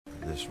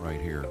This right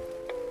here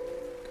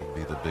could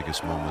be the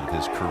biggest moment of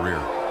his career.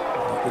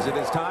 Is it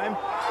his time?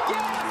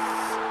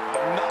 Yes!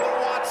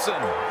 Noah Watson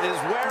is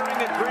wearing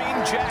a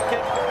green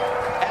jacket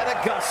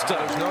at Augusta.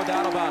 There's no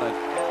doubt about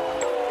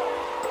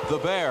it. The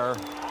Bear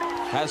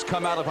has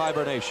come out of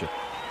hibernation.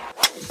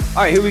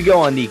 All right, here we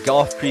go on the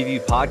Golf Preview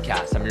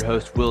Podcast. I'm your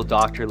host, Will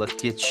Doctor.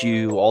 Let's get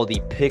you all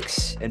the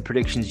picks and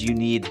predictions you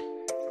need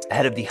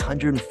ahead of the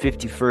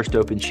 151st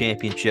Open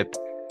Championship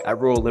at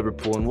Royal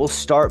Liverpool. And we'll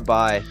start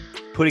by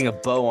putting a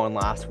bow on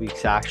last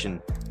week's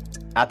action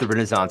at the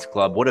Renaissance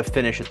Club. What a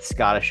finish at the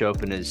Scottish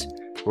Open as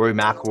Rory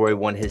McIlroy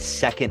won his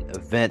second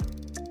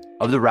event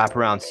of the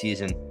wraparound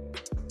season.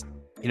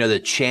 You know, the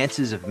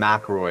chances of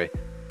McIlroy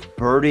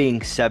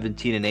birdieing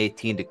 17 and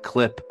 18 to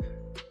clip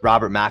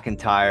Robert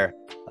McIntyre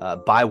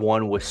by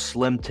one was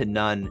slim to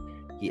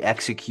none. He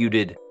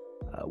executed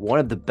one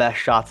of the best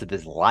shots of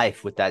his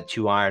life with that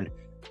 2-iron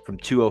from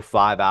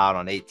 205 out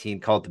on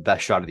 18, called it the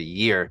best shot of the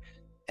year.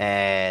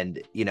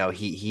 And, you know,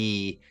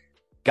 he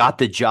got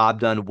the job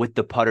done with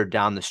the putter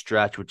down the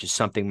stretch, which is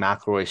something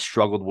McIlroy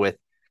struggled with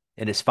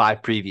in his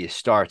 5 previous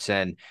starts.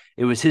 And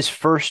it was his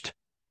first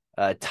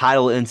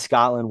title in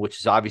Scotland, which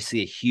is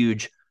obviously a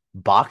huge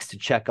box to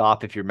check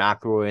off if you're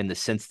McIlroy, in the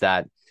sense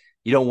that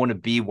you don't want to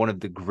be one of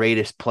the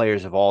greatest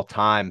players of all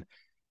time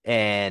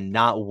and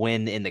not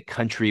win in the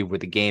country where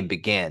the game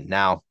began.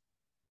 Now,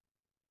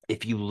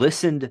 if you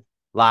listened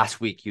last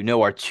week, you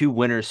know our 2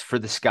 winners for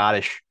the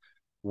Scottish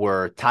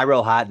were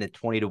Tyrrell Hatton at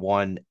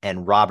 20-1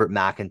 and Robert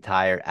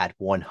McIntyre at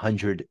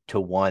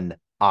 100-1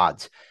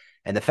 odds.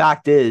 And the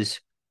fact is,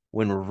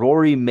 when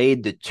Rory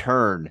made the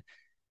turn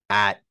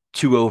at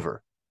 2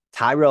 over,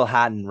 Tyrrell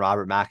Hatton and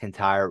Robert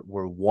McIntyre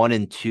were 1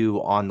 and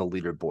 2 on the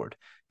leaderboard,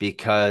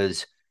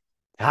 because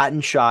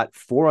Hatton shot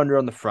 4 under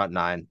on the front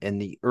 9 in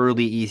the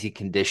early easy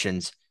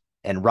conditions,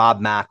 and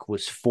Rob Mack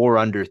was 4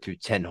 under through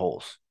 10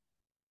 holes.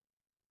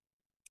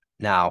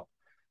 Now,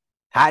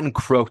 Hatton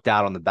croaked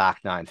out on the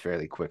back 9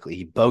 fairly quickly.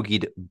 He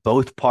bogeyed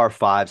both par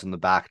 5s on the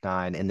back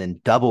 9 and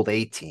then doubled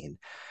 18.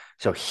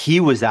 So he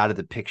was out of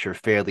the picture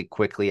fairly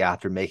quickly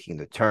after making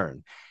the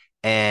turn.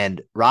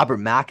 And Robert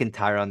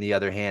McIntyre, on the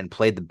other hand,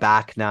 played the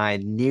back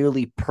 9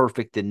 nearly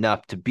perfect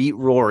enough to beat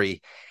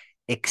Rory,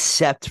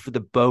 except for the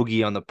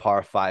bogey on the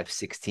par 5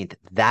 16th.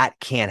 That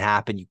can't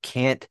happen. You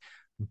can't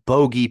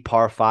bogey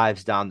par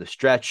 5s down the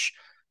stretch.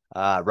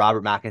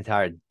 Robert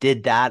McIntyre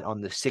did that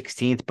on the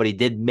 16th, but he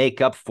did make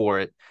up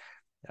for it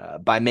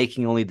by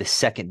making only the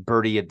second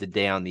birdie of the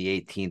day on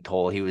the 18th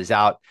hole. He was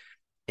out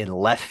in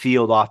left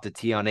field off the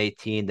tee on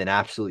 18, then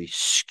absolutely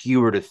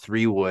skewered a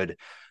 3-wood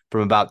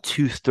from about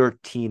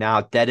 213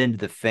 out, dead into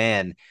the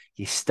fan.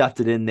 He stuffed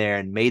it in there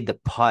and made the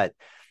putt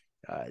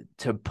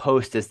to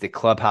post as the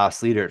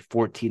clubhouse leader at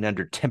 14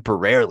 under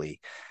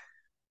temporarily.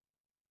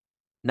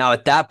 Now,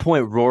 at that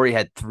point, Rory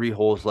had 3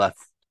 holes left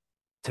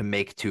to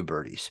make 2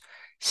 birdies.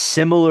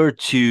 Similar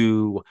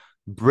to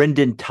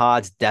Brendan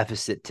Todd's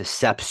deficit to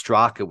Sepp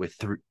Straka with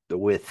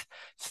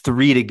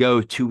 3 to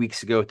go 2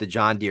 weeks ago at the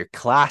John Deere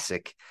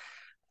Classic,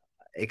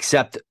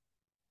 except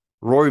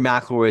Rory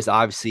McIlroy is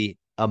obviously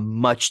a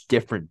much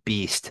different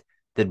beast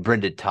than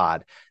Brendan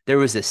Todd. There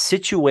was a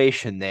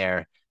situation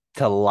there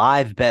to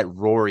live bet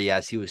Rory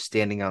as he was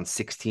standing on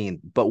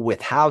 16, but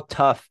with how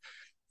tough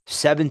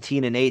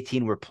 17 and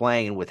 18 were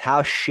playing and with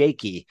how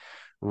shaky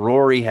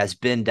Rory has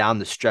been down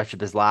the stretch of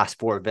his last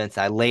 4 events,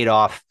 I laid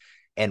off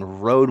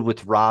and rode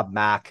with Rob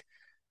Mack.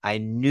 I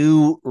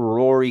knew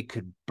Rory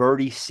could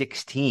birdie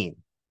 16,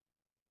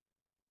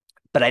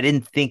 but I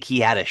didn't think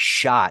he had a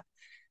shot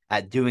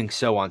at doing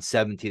so on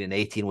 17 and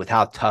 18 with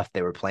how tough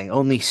they were playing.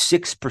 Only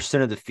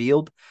 6% of the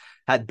field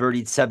had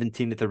birdied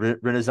 17 at the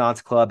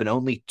Renaissance Club, and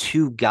only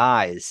 2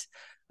 guys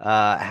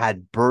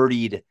had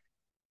birdied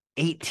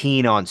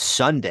 18 on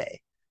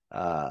Sunday,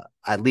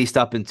 at least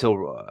up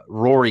until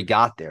Rory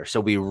got there.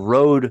 So we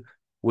rode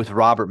with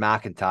Robert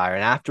McIntyre,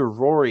 and after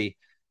Rory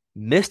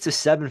missed a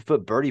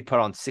 7-foot birdie putt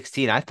on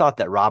 16, I thought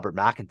that Robert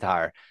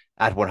McIntyre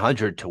at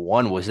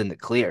 100-1 was in the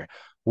clear.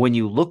 When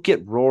you look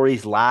at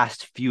Rory's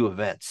last few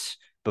events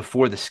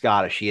before the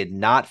Scottish, he had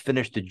not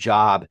finished the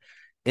job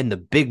in the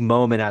big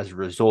moment as a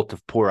result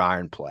of poor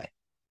iron play.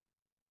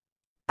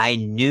 I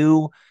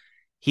knew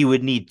he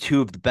would need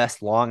 2 of the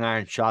best long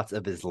iron shots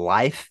of his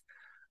life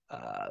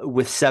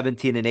with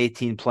 17 and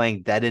 18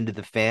 playing dead into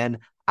the fan.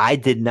 I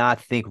did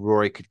not think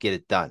Rory could get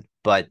it done,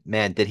 but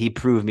man, did he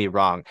prove me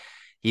wrong.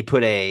 He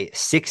put a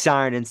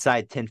 6-iron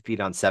inside 10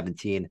 feet on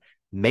 17,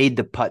 made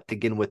the putt to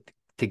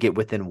get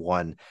within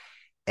 1,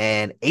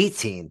 and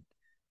 18.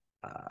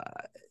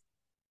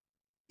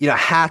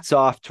 Hats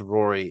off to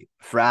Rory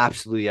for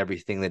absolutely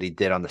everything that he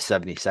did on the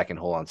 72nd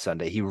hole on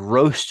Sunday. He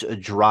roasts a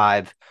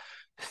drive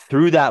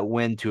through that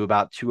wind to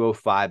about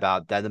 205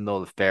 out, dead in the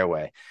middle of the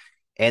fairway.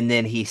 And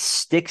then he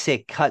sticks a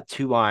cut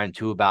 2-iron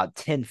to about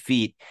 10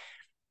 feet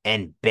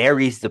and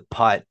buries the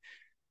putt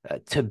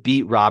to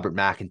beat Robert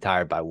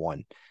McIntyre by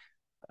 1.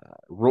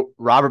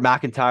 Robert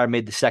McIntyre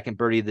made the second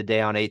birdie of the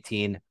day on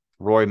 18.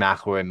 Rory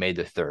McIlroy made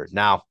the third.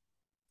 Now,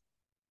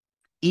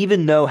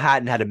 even though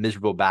Hatton had a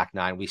miserable back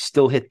nine, we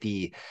still hit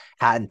the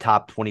Hatton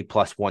top 20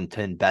 plus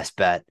 110 best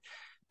bet.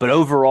 But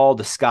overall,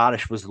 the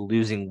Scottish was a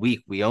losing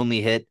week. We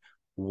only hit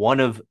one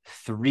of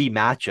three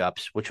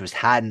matchups, which was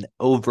Hatton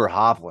over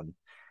Hovland.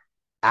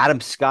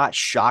 Adam Scott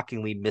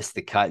shockingly missed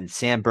the cut, and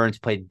Sam Burns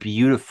played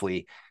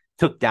beautifully,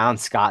 took down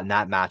Scott in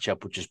that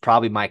matchup, which is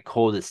probably my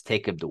coldest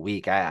take of the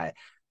week. I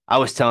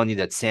was telling you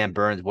that Sam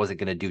Burns wasn't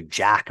going to do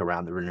jack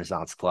around the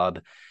Renaissance Club.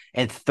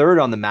 And third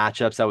on the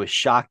matchups, I was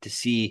shocked to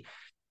see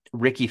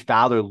Ricky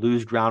Fowler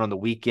lose ground on the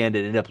weekend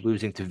and end up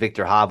losing to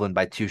Victor Hovland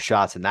by 2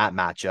 shots in that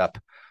matchup.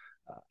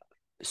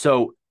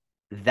 So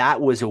that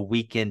was a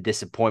weekend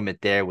disappointment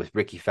there with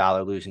Ricky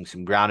Fowler losing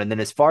some ground. And then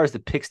as far as the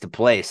picks to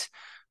place,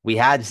 we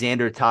had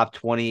Xander top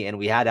 20 and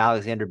we had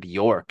Alexander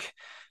Bjork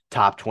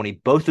top 20.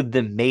 Both of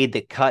them made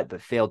the cut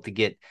but failed to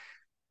get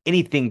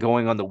anything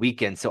going on the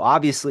weekend. So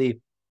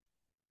obviously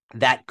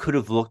that could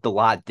have looked a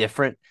lot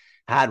different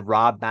had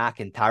Rob Mack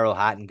and Tyrell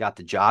Hatton got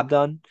the job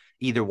done,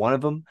 either one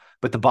of them.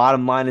 But the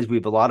bottom line is we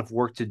have a lot of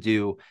work to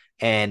do.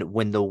 And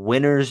when the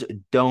winners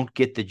don't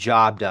get the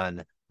job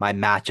done, my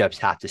matchups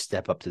have to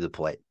step up to the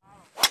plate.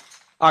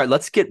 All right,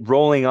 let's get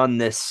rolling on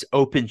this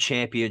Open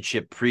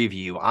Championship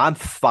preview. I'm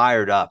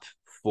fired up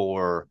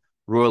for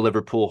Royal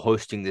Liverpool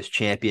hosting this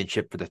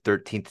championship for the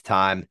 13th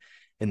time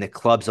in the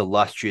club's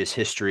illustrious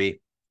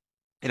history.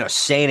 You know,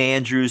 St.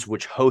 Andrews,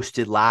 which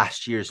hosted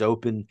last year's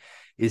Open,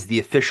 is the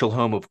official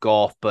home of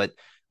golf. But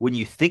when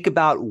you think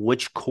about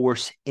which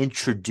course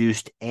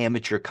introduced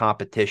amateur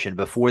competition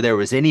before there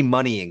was any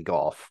money in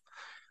golf,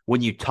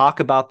 when you talk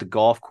about the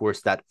golf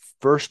course that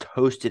first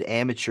hosted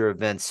amateur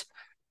events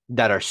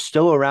that are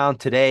still around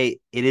today,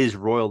 it is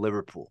Royal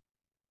Liverpool.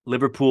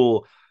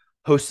 Liverpool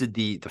hosted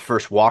the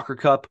first Walker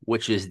Cup,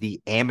 which is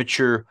the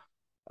amateur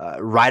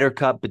Ryder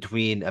Cup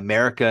between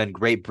America and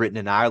Great Britain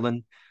and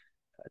Ireland.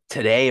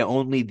 Today,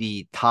 only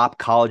the top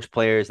college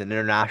players and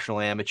international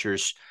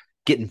amateurs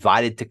get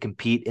invited to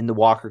compete in the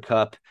Walker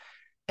Cup.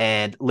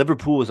 And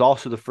Liverpool is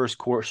also the first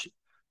course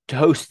to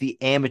host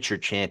the Amateur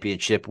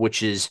Championship,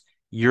 which is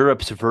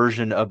Europe's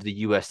version of the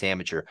U.S.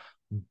 Amateur,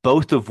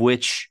 both of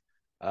which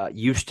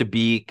used to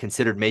be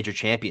considered major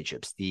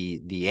championships,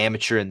 the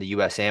Amateur and the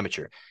U.S.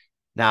 Amateur.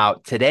 Now,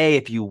 today,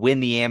 if you win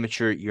the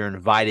Amateur, you're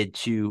invited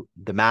to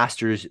the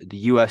Masters, the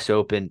U.S.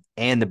 Open,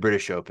 and the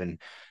British Open.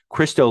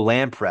 Christo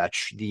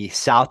Lamprecht, the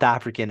South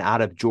African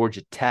out of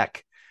Georgia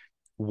Tech,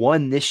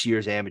 won this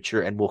year's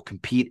Amateur and will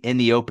compete in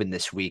the Open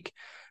this week.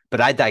 But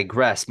I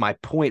digress. My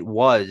point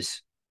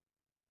was,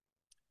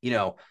 you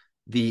know,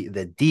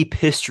 the deep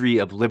history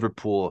of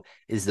Liverpool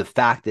is the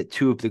fact that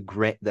two of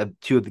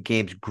the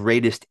game's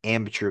greatest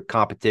amateur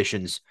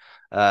competitions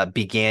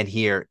began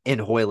here in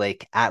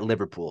Hoylake at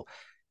Liverpool.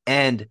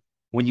 And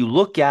when you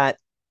look at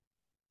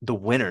the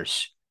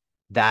winners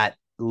that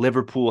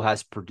Liverpool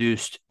has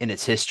produced in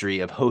its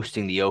history of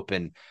hosting the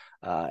Open,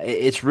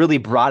 it's really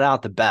brought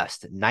out the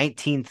best.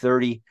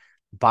 1930,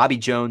 Bobby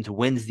Jones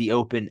wins the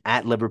Open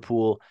at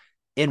Liverpool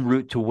en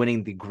route to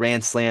winning the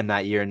Grand Slam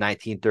that year in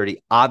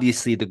 1930.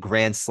 Obviously, the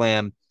Grand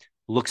Slam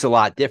looks a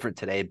lot different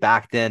today.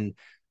 Back then,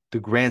 the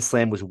Grand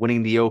Slam was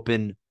winning the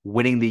Open,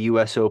 winning the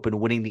U.S. Open,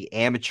 winning the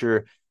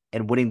Amateur,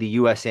 and winning the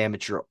U.S.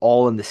 Amateur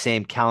all in the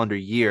same calendar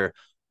year,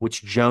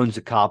 which Jones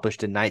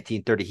accomplished in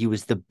 1930. He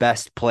was the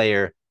best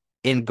player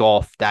in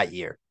golf that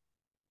year.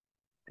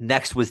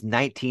 Next was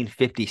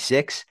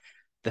 1956.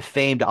 The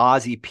famed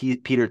Aussie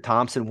Peter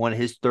Thompson won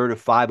his third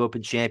of 5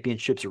 Open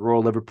championships at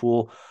Royal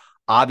Liverpool.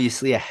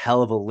 Obviously, a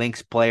hell of a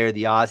links player,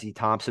 the Aussie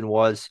Thompson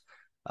was.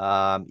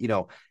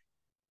 To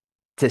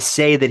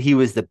say that he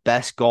was the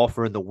best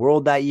golfer in the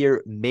world that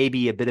year,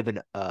 maybe a bit of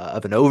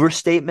an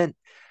overstatement.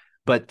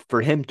 But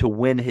for him to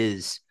win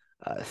his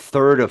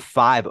third of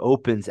 5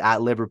 Opens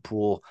at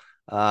Liverpool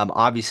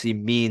obviously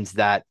means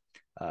that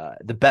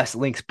the best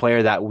links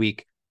player that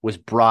week was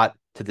brought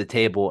to the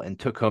table and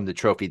took home the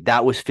trophy.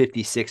 That was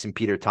 56 and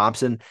Peter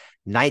Thompson.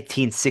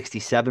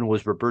 1967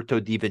 was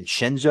Roberto Di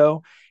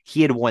Vincenzo.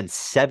 He had won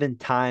 7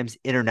 times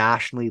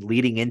internationally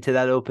leading into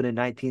that Open in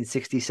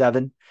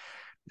 1967.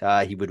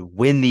 He would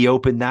win the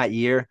Open that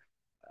year.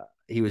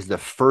 He was the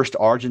first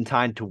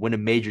Argentine to win a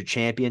major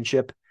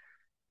championship.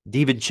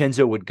 Di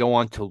Vincenzo would go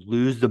on to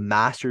lose the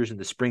Masters in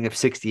the spring of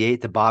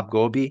 68 to Bob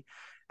Gobi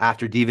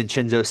after Di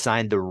Vincenzo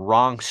signed the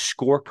wrong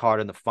scorecard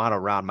in the final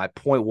round. My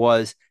point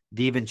was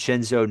Di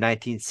Vincenzo,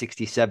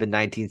 1967,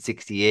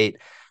 1968,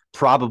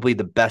 probably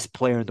the best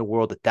player in the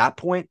world at that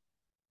point.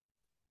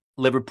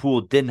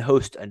 Liverpool didn't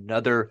host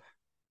another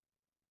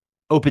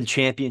Open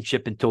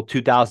Championship until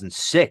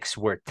 2006,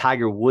 where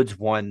Tiger Woods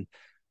won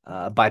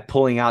by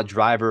pulling out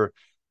driver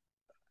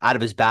out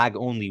of his bag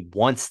only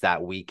once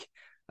that week.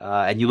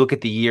 And you look at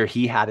the year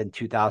he had in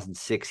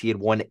 2006, he had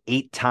won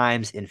 8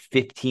 times in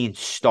 15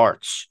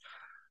 starts.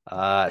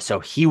 So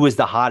he was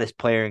the hottest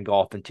player in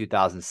golf in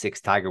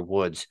 2006, Tiger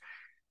Woods.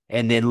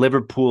 And then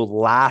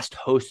Liverpool last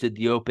hosted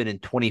the Open in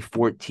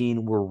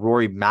 2014, where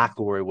Rory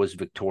McIlroy was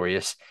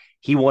victorious.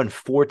 He won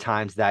 4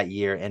 times that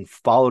year and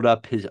followed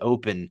up his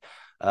Open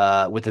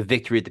with a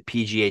victory at the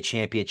PGA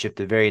Championship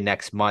the very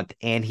next month.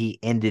 And he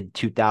ended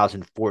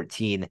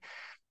 2014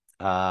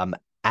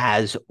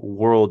 as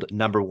world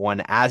number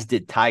one, as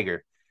did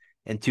Tiger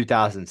in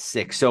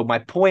 2006. So my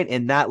point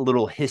in that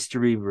little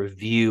history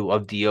review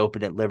of the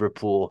Open at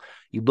Liverpool,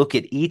 you look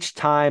at each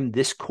time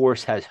this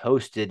course has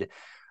hosted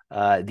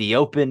the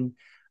Open,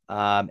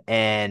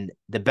 and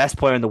the best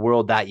player in the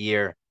world that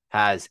year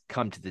has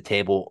come to the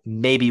table,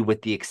 maybe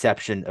with the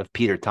exception of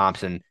Peter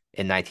Thompson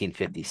in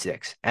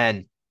 1956.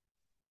 And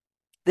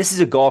this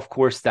is a golf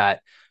course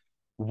that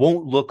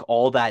won't look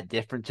all that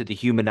different to the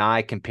human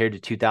eye compared to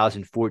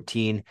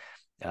 2014.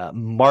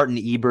 Martin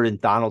Ebert and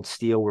Donald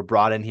Steele were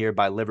brought in here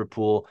by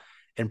Liverpool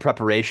in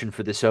preparation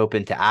for this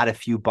Open to add a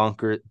few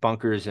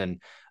bunkers and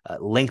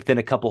lengthen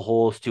a couple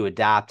holes to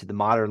adapt to the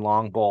modern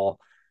long ball.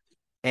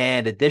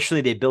 And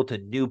additionally, they built a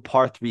new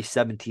par 3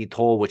 17th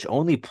hole, which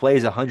only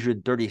plays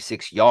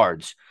 136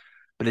 yards,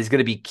 but is going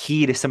to be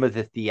key to some of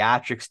the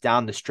theatrics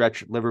down the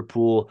stretch at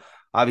Liverpool.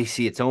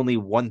 Obviously, it's only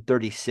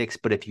 136,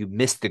 but if you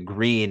miss the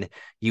green,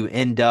 you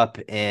end up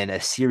in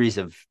a series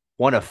of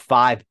one of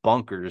 5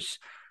 bunkers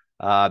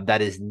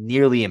that is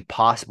nearly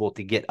impossible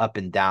to get up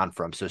and down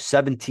from. So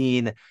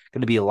 17, going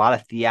to be a lot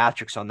of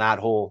theatrics on that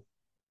hole.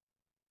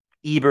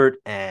 Ebert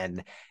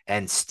and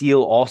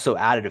Steele also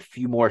added a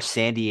few more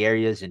sandy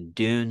areas and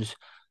dunes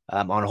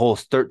on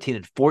holes 13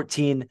 and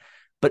 14.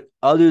 But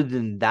other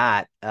than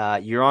that,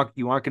 you aren't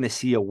going to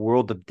see a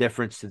world of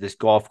difference to this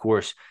golf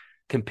course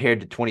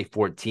compared to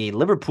 2014.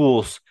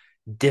 Liverpool's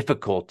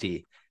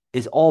difficulty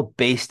is all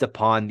based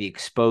upon the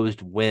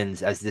exposed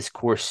winds, as this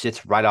course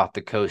sits right off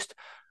the coast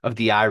of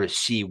the Irish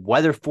Sea.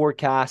 Weather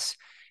forecasts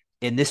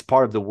in this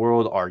part of the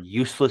world are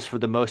useless for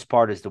the most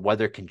part, as the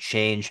weather can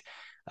change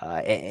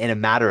in a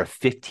matter of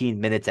 15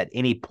 minutes at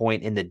any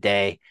point in the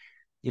day.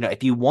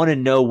 If you want to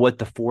know what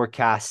the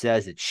forecast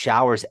says, it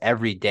showers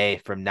every day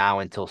from now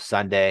until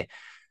Sunday.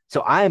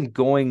 So I am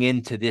going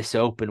into this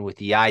Open with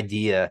the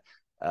idea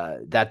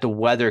that the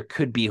weather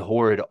could be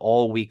horrid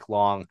all week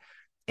long,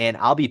 and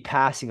I'll be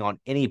passing on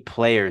any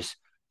players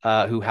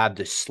who have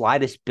the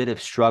slightest bit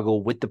of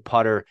struggle with the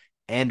putter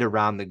and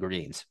around the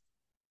greens.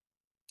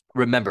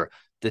 Remember,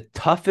 the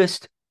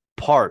toughest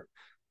part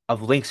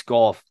of links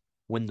golf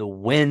when the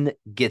wind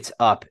gets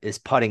up is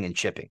putting and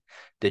chipping.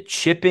 The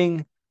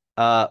chipping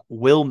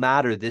will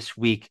matter this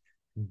week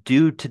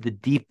due to the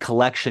deep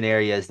collection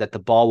areas that the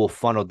ball will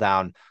funnel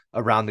down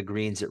around the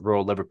greens at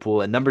Royal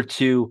Liverpool. And number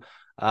 2,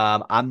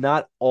 I'm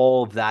not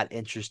all that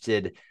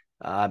interested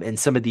in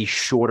some of these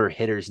shorter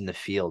hitters in the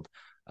field.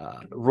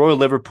 Royal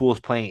Liverpool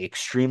is playing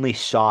extremely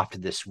soft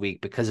this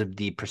week because of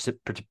the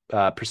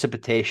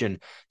precipitation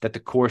that the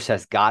course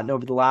has gotten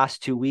over the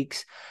last 2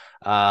 weeks.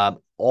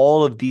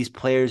 All of these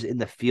players in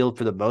the field,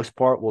 for the most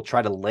part, will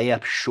try to lay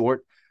up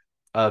short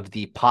of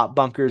the pot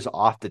bunkers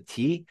off the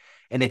tee.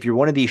 And if you're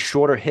one of these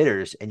shorter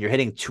hitters and you're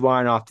hitting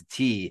 2-iron off the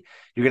tee,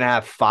 you're going to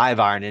have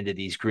 5-iron into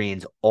these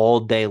greens all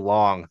day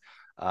long.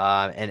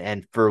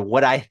 And for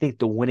what I think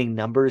the winning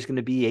number is going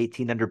to be,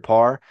 18 under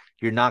par,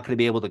 you're not going to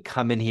be able to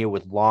come in here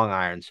with long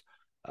irons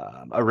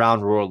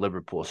around Royal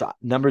Liverpool. So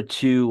number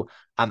 2,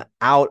 I'm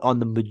out on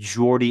the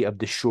majority of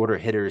the shorter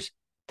hitters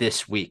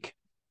this week.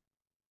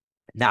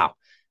 Now,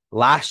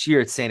 last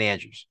year at St.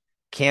 Andrews,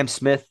 Cam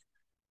Smith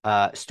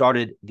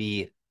started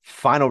the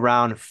final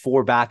round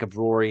 4 back of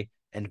Rory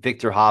and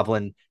Victor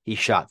Hovland. He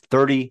shot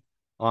 30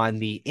 on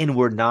the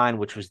inward 9,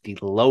 which was the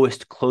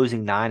lowest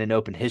closing 9 in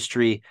Open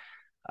history.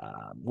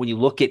 When you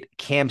look at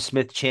Cam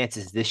Smith's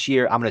chances this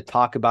year, I'm going to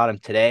talk about him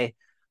today.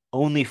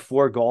 Only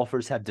 4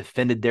 golfers have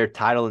defended their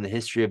title in the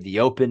history of the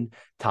Open.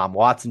 Tom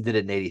Watson did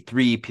it in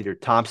 83. Peter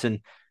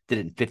Thompson did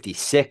it in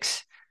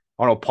 56.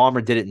 Arnold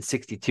Palmer did it in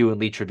 62, and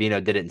Lee Trevino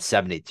did it in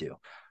 72.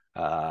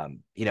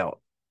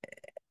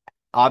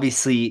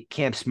 Obviously,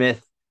 Cam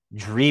Smith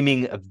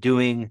dreaming of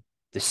doing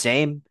the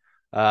same.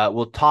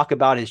 We'll talk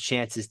about his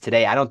chances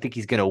today. I don't think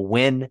he's going to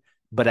win,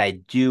 but I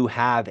do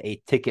have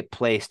a ticket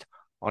placed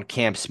on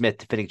Cam Smith,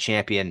 defending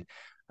champion,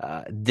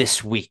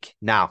 this week.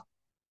 Now,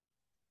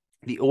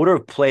 the order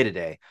of play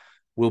today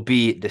will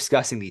be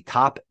discussing the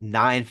top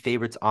 9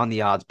 favorites on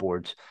the odds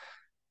boards.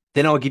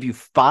 Then I'll give you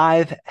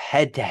 5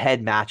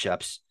 head-to-head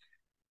matchups,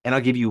 and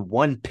I'll give you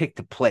 1 pick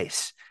to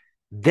place.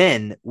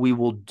 Then we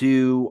will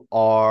do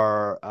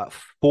our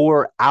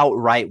 4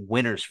 outright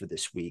winners for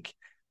this week.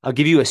 I'll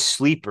give you a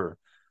sleeper,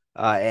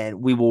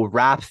 and we will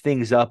wrap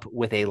things up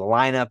with a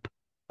lineup,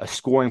 a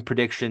scoring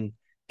prediction,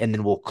 and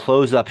then we'll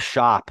close up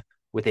shop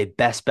with a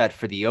best bet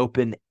for the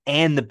Open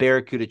and the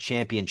Barracuda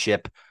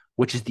Championship,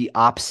 which is the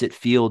opposite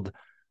field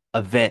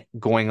event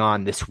going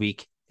on this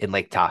week in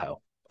Lake Tahoe.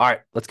 All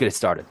right, let's get it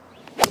started.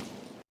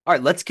 All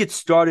right, let's get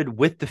started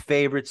with the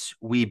favorites.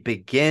 We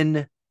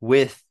begin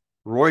with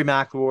Rory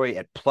McIlroy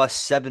at plus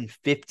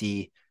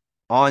 750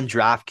 on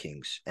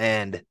DraftKings.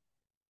 And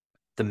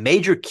the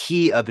major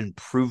key of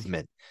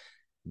improvement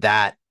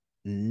that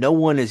no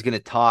one is going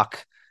to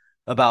talk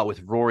about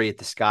with Rory at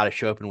the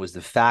Scottish Open was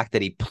the fact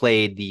that he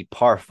played the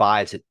par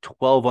 5s at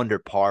 12 under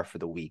par for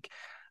the week.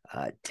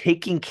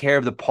 Taking care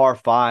of the par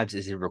 5s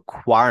is a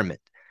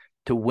requirement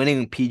to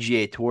winning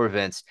PGA Tour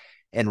events,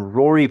 and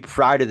Rory,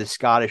 prior to the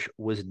Scottish,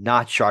 was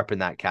not sharp in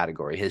that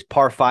category. His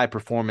par 5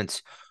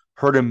 performance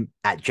hurt him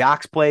at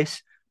Jack's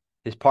place.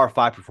 His par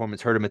 5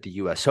 performance hurt him at the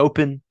U.S.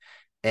 Open,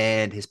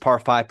 and his par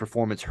 5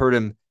 performance hurt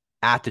him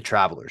at the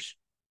Travelers.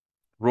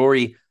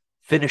 Rory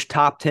finished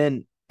top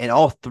 10 in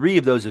all 3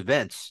 of those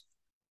events,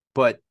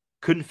 but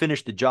couldn't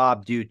finish the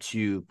job due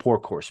to poor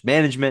course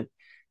management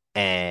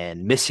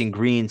and missing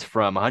greens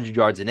from 100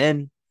 yards and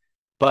in.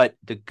 But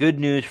the good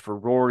news for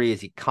Rory is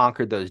he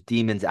conquered those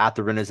demons at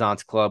the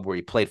Renaissance Club, where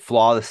he played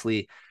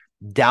flawlessly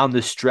down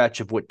the stretch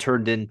of what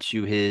turned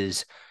into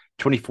his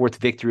 24th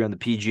victory on the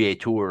PGA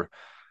Tour.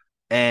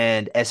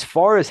 And as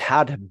far as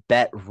how to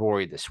bet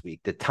Rory this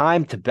week, the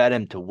time to bet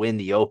him to win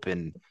the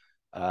Open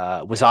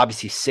was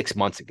obviously 6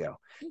 months ago.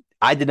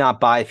 I did not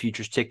buy a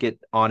futures ticket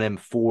on him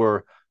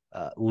for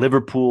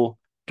Liverpool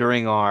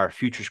during our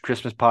Futures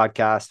Christmas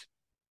podcast.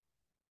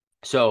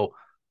 So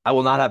I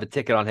will not have a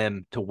ticket on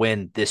him to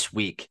win this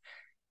week.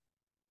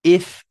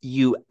 If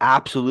you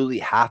absolutely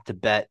have to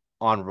bet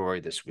on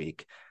Rory this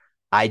week,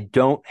 I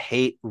don't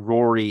hate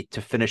Rory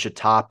to finish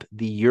atop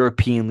the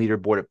European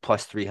leaderboard at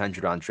plus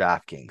 300 on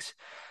DraftKings.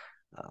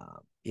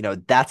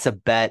 That's a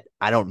bet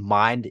I don't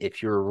mind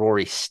if you're a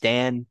Rory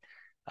stan,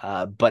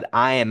 but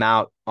I am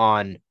out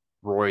on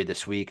Rory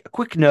this week. A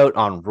quick note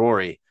on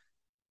Rory.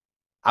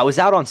 I was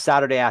out on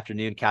Saturday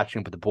afternoon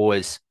catching up with the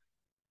boys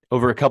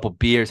over a couple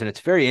beers, and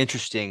it's very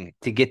interesting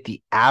to get the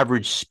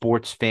average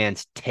sports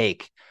fan's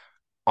take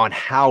on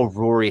how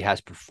Rory has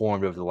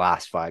performed over the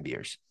last 5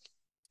 years.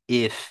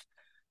 If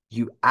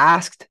you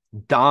asked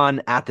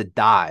Don at the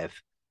Dive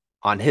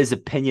on his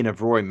opinion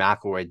of Rory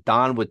McIlroy,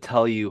 Don would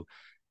tell you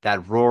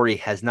that Rory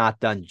has not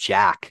done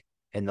jack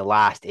in the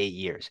last 8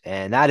 years.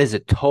 And that is a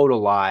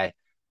total lie.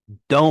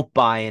 Don't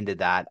buy into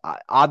that.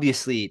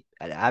 Obviously,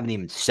 I haven't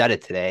even said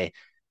it today. I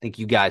think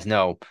you guys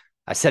know.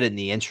 I said it in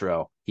the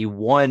intro. He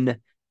won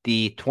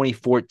the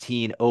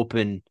 2014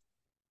 Open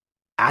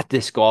at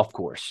this golf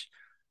course.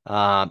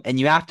 And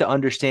you have to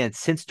understand,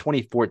 since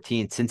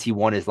 2014, since he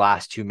won his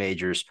last 2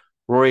 majors,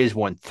 Rory has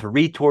won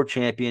 3 tour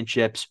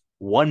championships,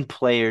 1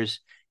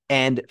 Players,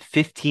 and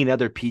 15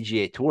 other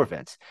PGA Tour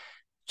events.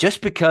 Just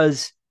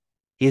because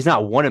he has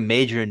not won a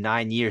major in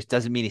 9 years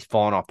doesn't mean he's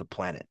fallen off the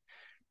planet.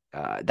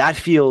 That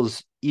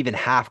feels even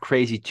half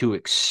crazy to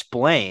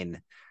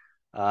explain,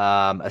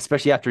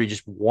 especially after he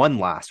just won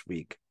last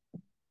week.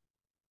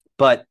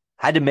 But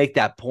had to make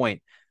that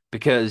point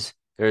because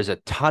there's a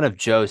ton of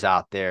Joes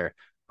out there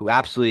who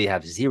absolutely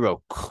have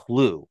zero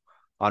clue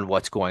on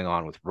what's going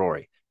on with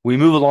Rory. We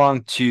move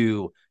along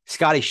to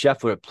Scotty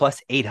Scheffler at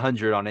plus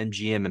 800 on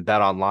MGM and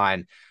Bet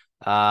Online.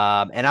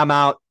 And I'm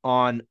out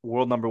on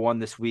world number 1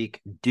 this week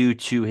due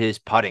to his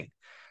putting.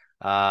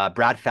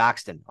 Brad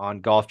Faxton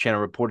on Golf Channel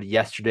reported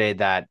yesterday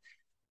that,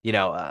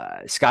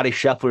 Scotty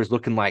Scheffler is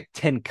looking like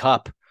Tin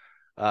Cup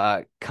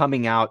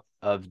coming out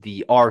of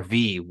the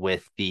RV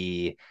with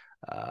the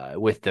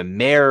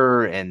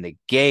mirror and the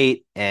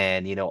gate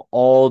and,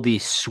 all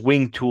these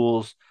swing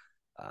tools.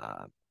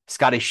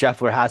 Scotty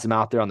Scheffler has him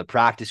out there on the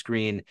practice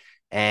green,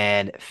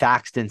 and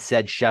Faxton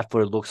said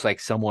Scheffler looks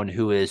like someone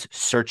who is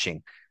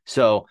searching.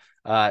 So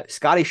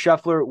Scotty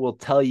Scheffler will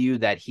tell you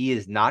that he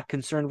is not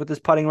concerned with his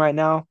putting right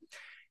now.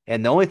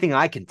 And the only thing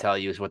I can tell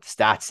you is what the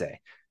stats say.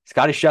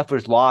 Scotty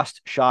Scheffler's lost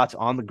shots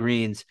on the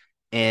greens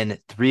in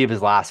 3 of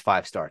his last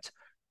 5 starts.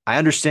 I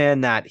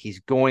understand that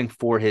he's going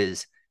for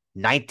his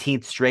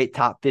 19th straight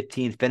top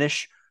 15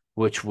 finish,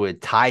 which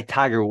would tie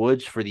Tiger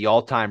Woods for the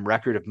all-time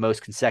record of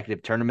most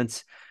consecutive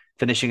tournaments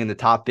finishing in the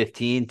top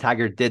 15.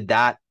 Tiger did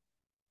that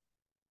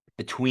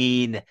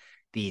between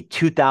the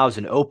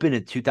 2000 Open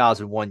and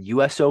 2001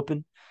 U.S.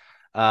 Open.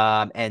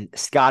 And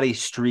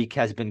Scotty's streak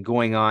has been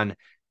going on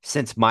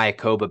since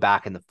Mayakoba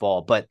back in the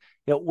fall. But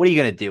what are you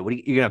going to do?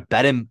 You're going to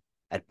bet him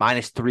at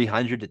minus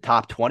 300 to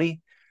top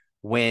 20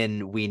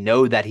 when we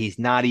know that he's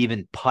not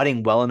even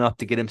putting well enough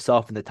to get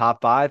himself in the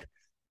top 5?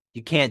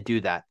 You can't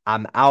do that.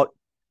 I'm out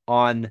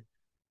on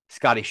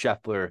Scotty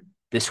Scheffler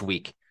this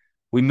week.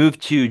 We move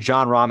to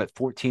John Rahm at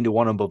 14 to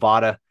 1 on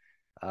Bovada.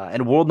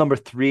 And world number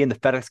 3 in the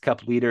FedEx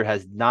Cup leader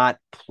has not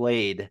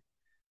played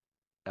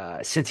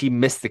since he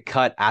missed the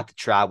cut at the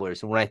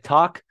Travelers. And when I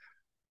talk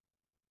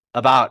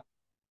about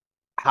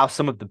how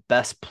some of the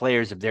best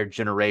players of their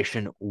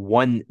generation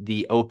won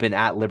the Open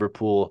at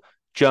Liverpool,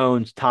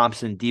 Jones,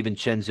 Thompson,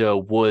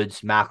 DiVincenzo,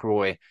 Woods,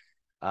 McIlroy,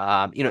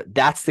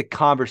 that's the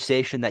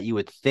conversation that you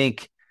would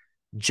think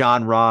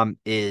John Rahm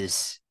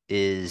is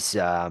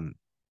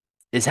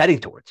heading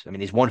towards. I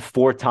mean, he's won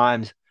 4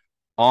 times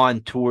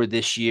on tour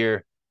this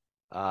year.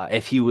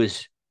 If he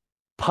was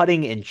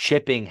putting and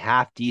chipping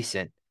half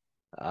decent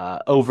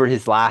over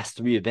his last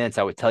 3 events,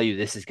 I would tell you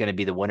this is going to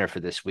be the winner for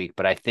this week.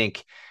 But I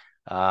think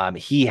I know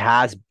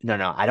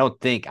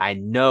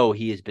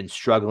he has been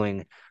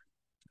struggling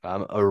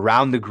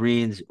around the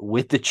greens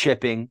with the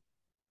chipping.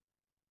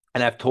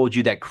 And I've told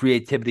you that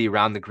creativity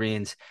around the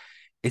greens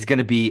is going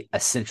to be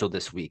essential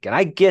this week. And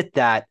I get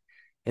that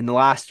in the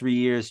last 3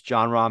 years,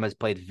 John Rahm has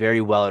played very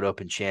well at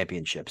Open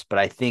Championships, but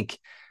I think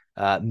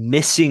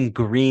missing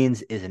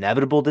greens is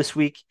inevitable this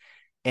week.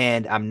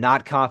 And I'm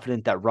not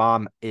confident that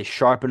Rahm is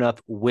sharp enough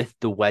with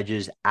the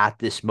wedges at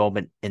this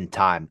moment in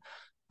time.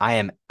 I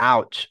am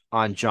out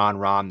on John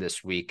Rahm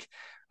this week.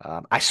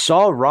 I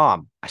saw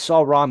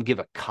Rahm give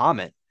a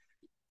comment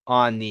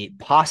on the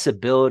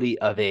possibility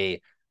of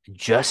a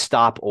Just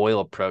Stop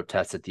Oil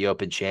protest at the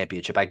Open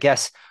Championship. I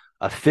guess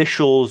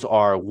officials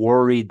are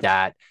worried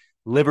that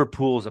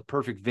Liverpool is a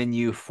perfect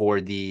venue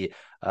for the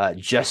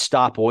Just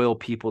Stop Oil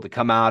people to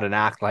come out and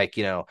act like,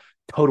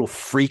 total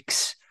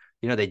freaks.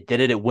 They did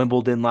it at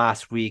Wimbledon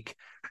last week.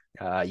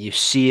 You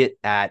see it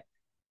at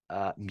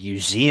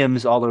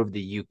museums all over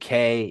the UK.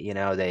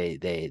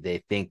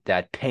 They think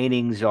that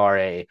paintings are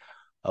a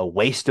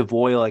waste of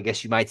oil. I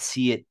guess you might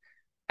see it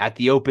at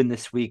the Open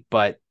this week,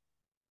 but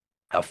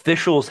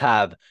officials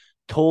have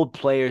told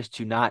players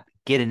to not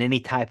get in any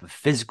type of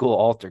physical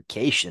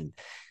altercation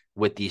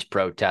with these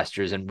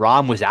protesters. And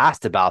Rahm was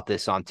asked about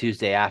this on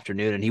Tuesday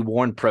afternoon, and he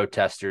warned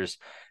protesters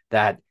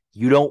that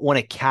you don't want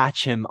to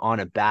catch him on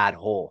a bad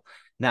hole.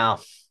 Now,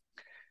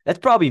 that's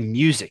probably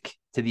music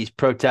to these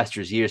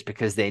protesters' ears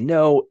because they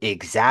know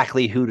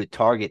exactly who to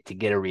target to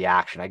get a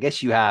reaction. I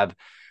guess you have,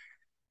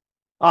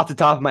 off the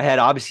top of my head,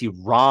 obviously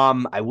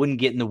Rahm. I wouldn't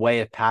get in the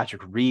way of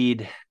Patrick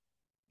Reed.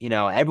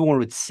 Everyone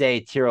would say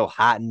Tyrrell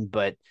Hatton,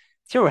 but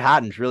Tyrrell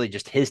Hatton's really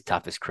just his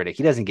toughest critic.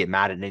 He doesn't get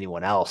mad at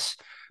anyone else.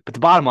 But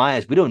the bottom line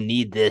is we don't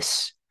need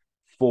this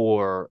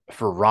for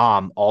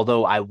Rahm,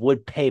 although I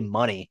would pay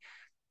money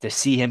to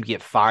see him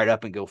get fired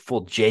up and go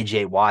full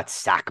JJ Watt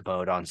sack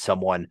mode on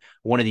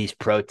one of these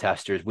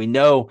protesters. We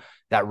know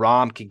that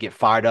Rahm can get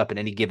fired up in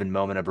any given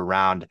moment of a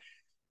round.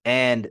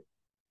 And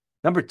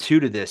number two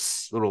to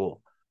this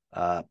little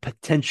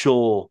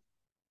potential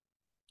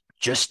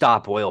Just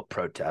Stop Oil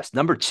protest.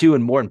 Number two,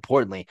 and more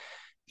importantly,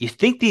 you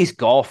think these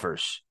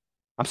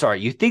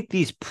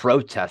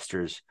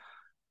protesters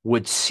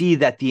would see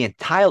that the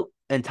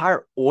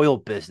entire oil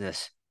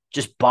business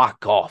just bought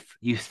golf.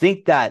 You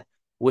think that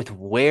with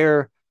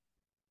where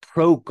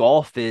pro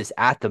golf is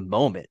at the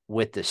moment,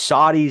 with the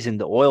Saudis and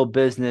the oil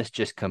business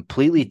just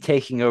completely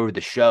taking over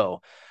the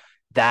show,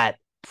 that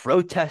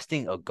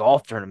protesting a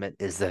golf tournament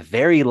is the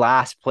very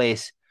last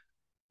place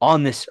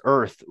on this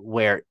earth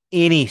where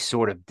any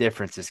sort of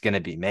difference is going to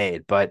be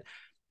made. But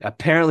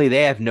apparently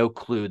they have no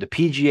clue. The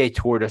PGA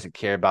Tour doesn't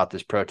care about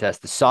this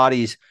protest. The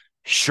Saudis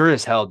sure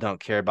as hell don't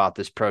care about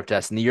this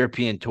protest. And the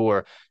European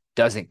Tour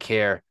doesn't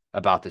care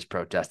about this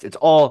protest. It's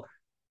all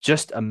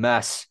just a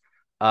mess.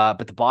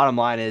 But the bottom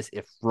line is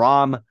if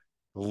Rahm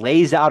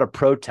lays out a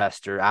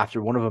protester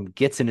after one of them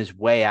gets in his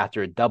way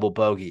after a double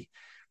bogey,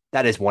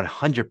 that is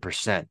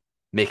 100%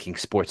 making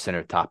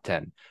SportsCenter top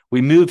 10.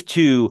 We move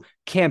to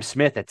Cam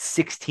Smith at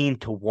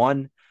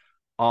 16-1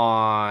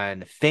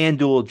 on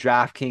FanDuel,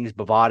 DraftKings,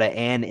 Bovada,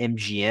 and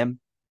MGM.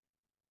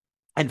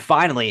 And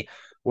finally,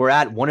 we're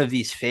at one of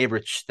these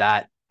favorites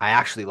that I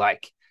actually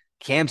like.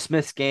 Cam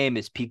Smith's game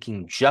is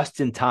peaking just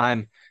in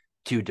time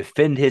to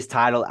defend his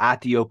title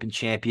at the Open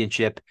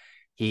Championship.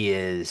 He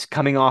is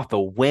coming off a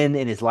win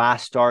in his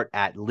last start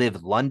at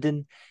Live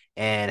London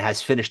and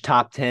has finished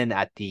top 10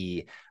 at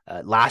the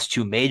last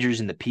two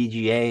majors in the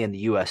PGA and the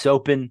US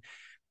Open.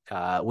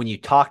 When you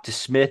talk to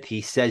Smith,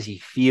 he says he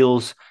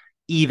feels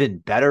even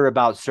better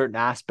about certain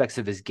aspects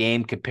of his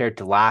game compared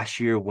to last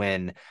year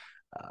when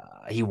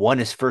he won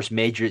his first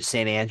major at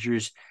St.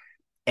 Andrews.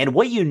 And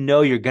what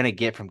you're going to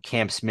get from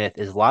Cam Smith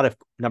is a lot of,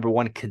 number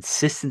one,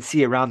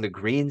 consistency around the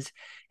greens.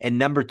 And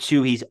number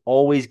two, he's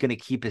always going to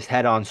keep his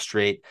head on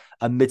straight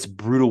amidst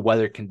brutal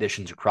weather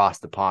conditions across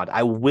the pond.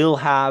 I will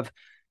have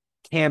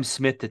Cam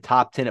Smith to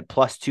top 10 at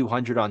plus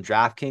 200 on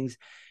DraftKings.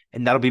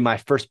 And that'll be my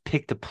first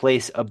pick to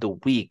place of the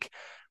week,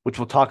 which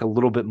we'll talk a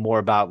little bit more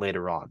about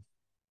later on.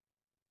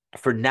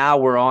 For now,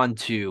 we're on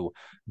to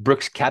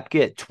Brooks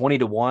Koepka at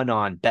 20-1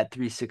 on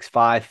Bet365,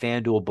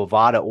 FanDuel,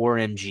 Bovada, or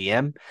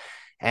MGM.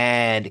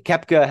 And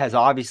Koepka has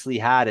obviously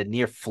had a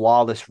near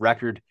flawless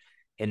record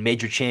in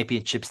major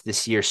championships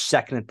this year,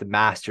 second at the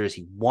Masters.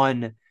 He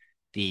won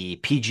the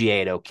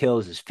PGA at Oak Hill,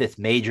 his fifth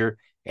major,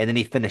 and then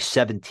he finished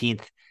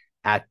 17th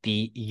at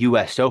the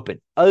US Open.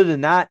 Other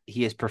than that,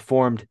 he has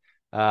performed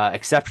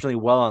exceptionally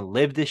well on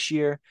Live this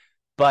year.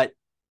 But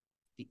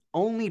the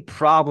only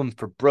problem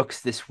for Brooks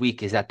this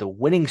week is that the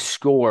winning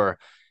score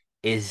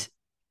is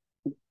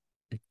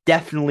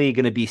definitely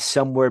going to be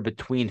somewhere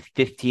between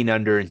 15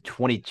 under and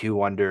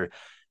 22 under,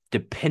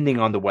 depending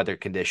on the weather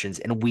conditions.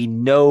 And we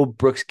know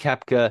Brooks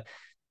Koepka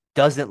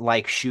doesn't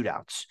like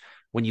shootouts.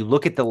 When you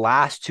look at the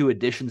last two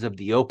editions of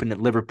the Open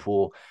at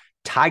Liverpool,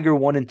 Tiger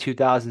won in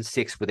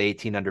 2006 with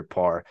 18 under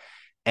par.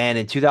 And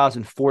in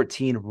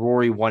 2014,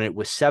 Rory won it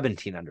with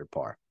 17 under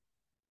par.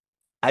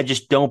 I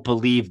just don't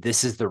believe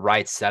this is the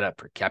right setup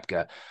for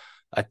Koepka.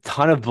 A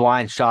ton of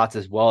blind shots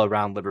as well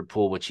around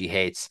Liverpool, which he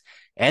hates.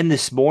 And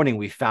this morning,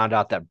 we found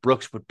out that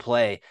Brooks would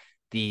play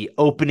the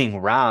opening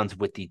rounds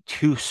with the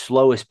two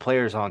slowest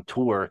players on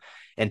tour,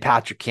 and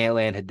Patrick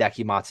Cantlay and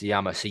Hideki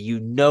Matsuyama.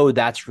 So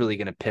that's really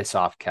going to piss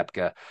off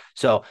Koepka.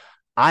 So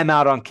I'm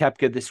out on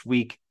Koepka this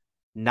week,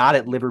 not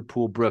at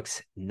Liverpool,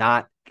 Brooks,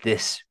 not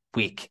this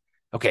week.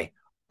 Okay,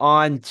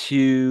 on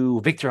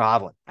to Victor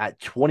Hovland at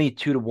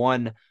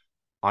 22-1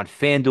 on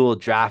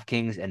FanDuel,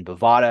 DraftKings, and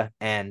Bovada.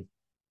 And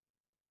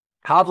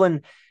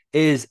Hovland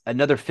is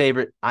another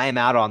favorite I am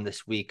out on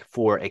this week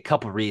for a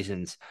couple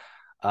reasons,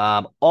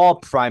 all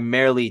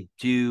primarily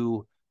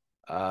due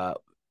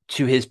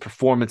to his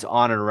performance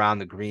on and around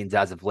the greens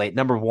as of late.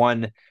 Number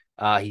one,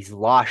 he's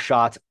lost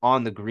shots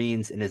on the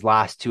greens in his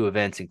last two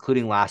events,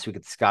 including last week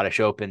at the Scottish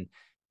Open.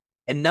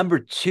 And number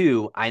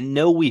two, I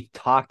know we've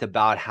talked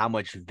about how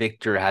much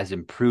Victor has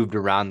improved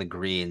around the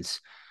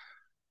greens,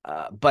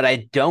 but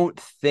I don't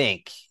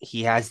think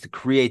he has the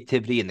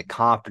creativity and the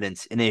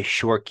confidence in his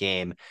short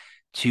game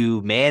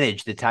to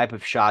manage the type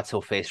of shots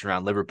he'll face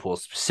around Liverpool,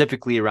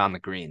 specifically around the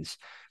greens.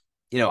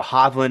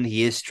 Hovland,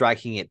 he is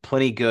striking it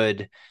plenty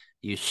good.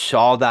 You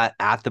saw that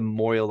at the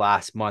Memorial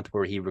last month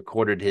where he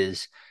recorded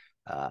his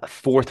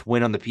fourth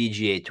win on the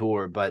PGA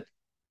Tour. But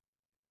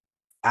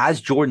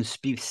as Jordan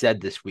Spieth said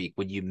this week,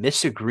 when you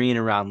miss a green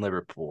around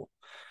Liverpool,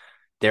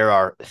 there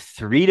are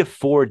 3 to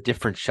 4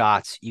 different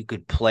shots you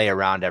could play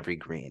around every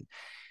green.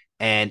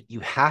 And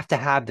you have to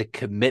have the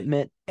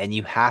commitment and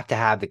you have to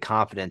have the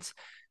confidence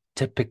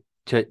to pick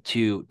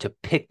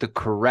the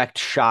correct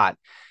shot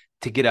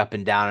to get up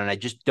and down. And I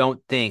just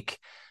don't think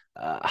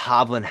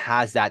Hovland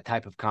has that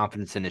type of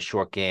confidence in his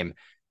short game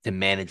to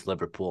manage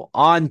Liverpool.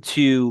 On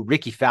to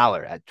Ricky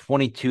Fowler at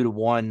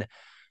 22-1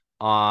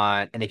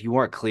 on, and if you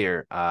weren't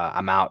clear,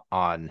 I'm out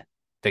on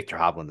Victor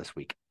Hovland this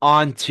week.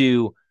 On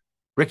to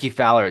Ricky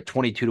Fowler at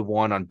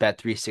 22-1 on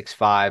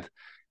Bet365,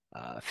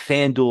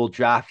 FanDuel,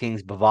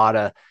 DraftKings,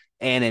 Bovada,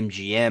 and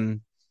MGM.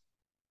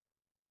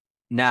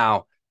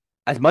 Now,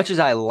 as much as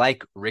I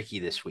like Ricky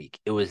this week,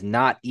 it was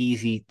not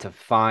easy to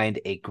find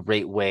a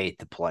great way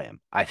to play him.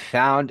 I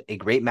found a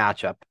great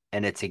matchup,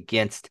 and it's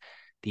against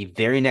the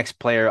very next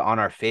player on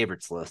our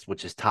favorites list,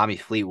 which is Tommy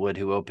Fleetwood,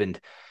 who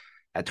opened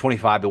at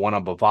 25-1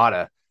 on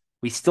Bovada.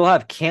 We still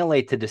have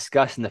Cantlay to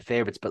discuss in the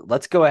favorites, but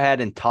let's go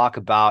ahead and talk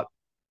about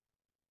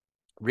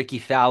Ricky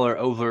Fowler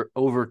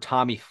over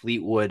Tommy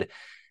Fleetwood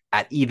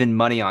at even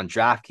money on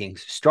DraftKings.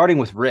 Starting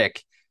with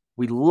Rick,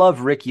 we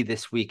love Ricky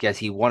this week as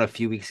he won a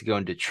few weeks ago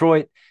in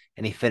Detroit,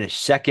 and he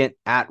finished second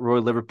at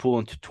Royal Liverpool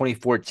in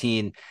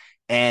 2014.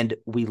 And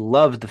we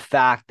love the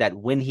fact that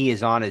when he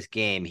is on his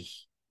game,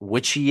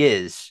 which he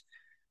is,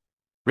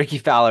 Ricky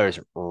Fowler is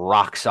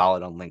rock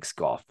solid on links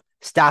golf.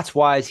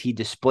 Stats-wise, he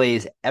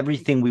displays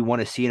everything we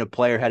want to see in a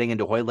player heading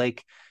into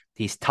Hoylake.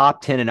 He's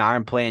top 10 in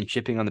iron play and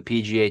chipping on the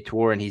PGA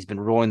Tour, and he's been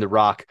rolling the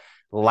rock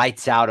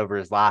lights out over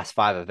his last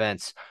 5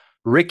 events.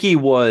 Ricky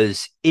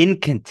was in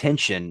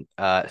contention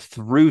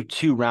through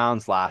 2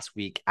 rounds last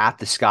week at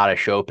the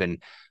Scottish Open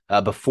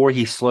before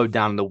he slowed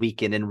down the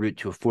weekend en route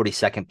to a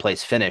 42nd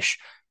place finish.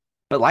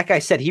 But like I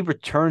said, he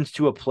returns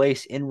to a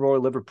place in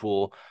Royal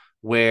Liverpool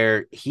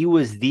where he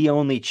was the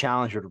only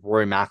challenger to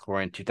Rory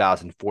McIlroy in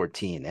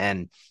 2014.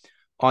 And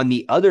on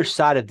the other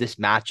side of this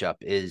matchup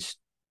is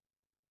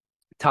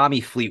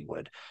Tommy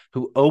Fleetwood,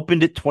 who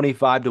opened at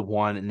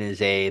 25-1 and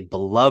is a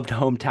beloved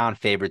hometown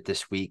favorite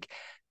this week.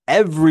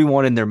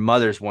 Everyone and their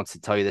mothers wants to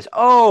tell you this.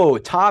 Oh,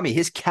 Tommy,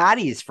 his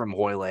caddy is from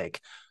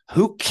Hoylake.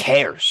 Who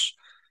cares?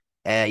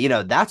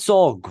 That's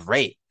all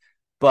great.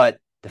 But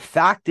the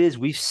fact is,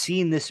 we've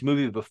seen this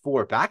movie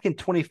before. Back in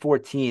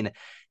 2014,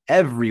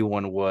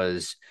 everyone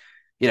was,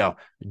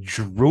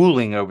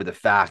 drooling over the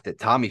fact that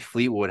Tommy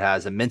Fleetwood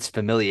has immense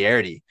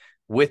familiarity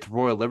with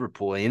Royal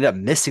Liverpool, and he ended up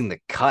missing the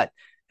cut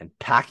and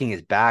packing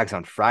his bags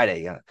on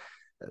Friday.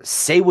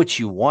 Say what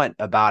you want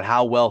about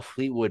how well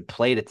Fleetwood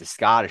played at the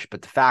Scottish,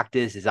 but the fact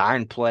is his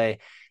iron play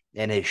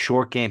and his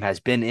short game has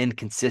been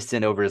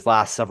inconsistent over his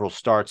last several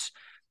starts.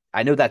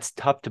 I know that's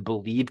tough to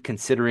believe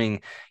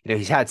considering,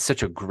 he's had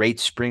such a great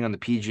spring on the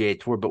PGA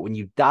Tour, but when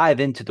you dive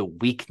into the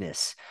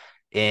weakness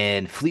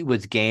in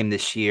Fleetwood's game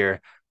this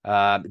year,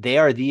 they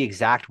are the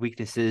exact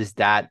weaknesses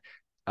that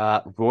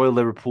Royal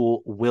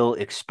Liverpool will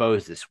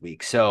expose this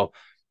week. So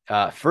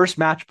first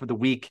match for the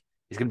week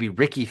is going to be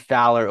Ricky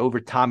Fowler over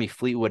Tommy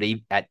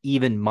Fleetwood at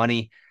even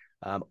money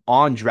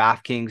on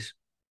DraftKings.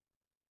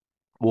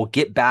 We'll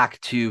get back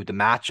to the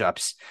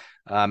matchups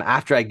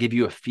after I give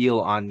you a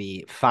feel on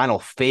the final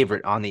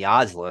favorite on the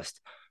odds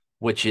list,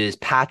 which is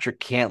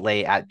Patrick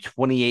Cantlay at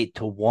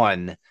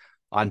 28-1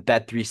 on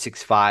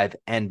Bet365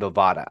 and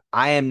Bovada.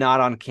 I am not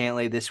on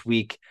Cantlay this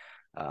week.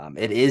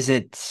 It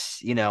isn't,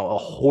 a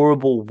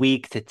horrible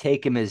week to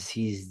take him as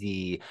he's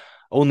the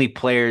only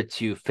player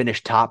to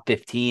finish top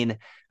 15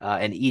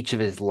 in each of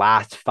his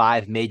last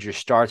 5 major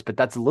starts, but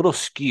that's a little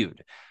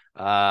skewed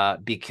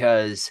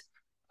because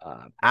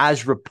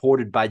as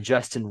reported by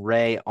Justin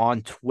Ray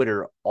on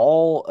Twitter,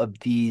 all of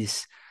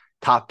these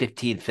top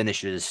 15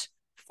 finishes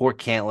for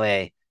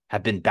Cantlay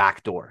have been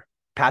backdoor.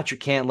 Patrick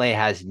Cantlay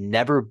has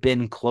never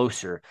been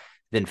closer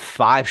than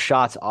 5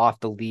 shots off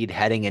the lead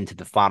heading into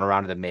the final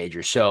round of the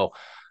major. So,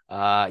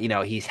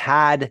 he's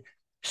had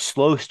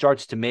slow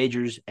starts to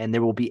majors, and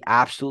there will be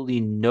absolutely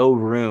no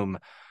room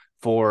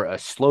for a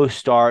slow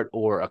start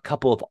or a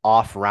couple of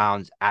off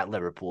rounds at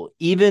Liverpool.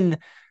 Even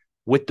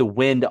with the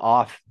wind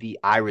off the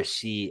Irish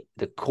Sea,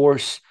 the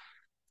course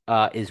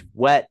is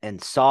wet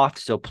and soft,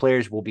 so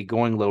players will be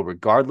going low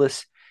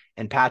regardless.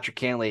 And Patrick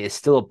Cantlay is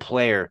still a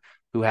player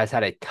who has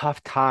had a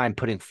tough time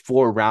putting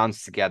 4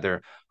 rounds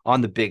together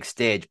on the big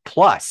stage.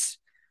 Plus,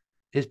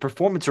 his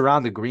performance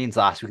around the greens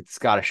last week at the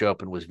Scottish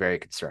Open was very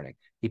concerning.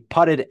 He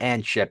putted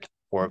and chipped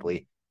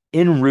horribly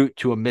en route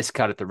to a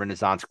miscut at the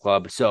Renaissance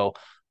Club. So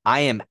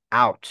I am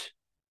out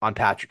on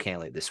Patrick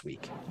Cantlay this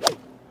week.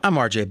 I'm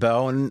RJ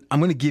Bell, and I'm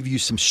going to give you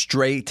some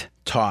straight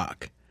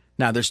talk.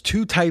 Now, there's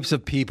two types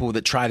of people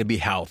that try to be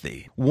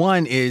healthy.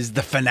 One is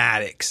the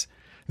fanatics.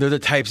 They're the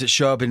types that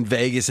show up in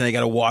Vegas and they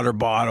got a water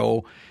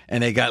bottle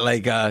and they got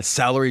like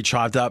celery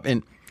chopped up.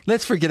 And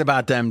let's forget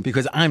about them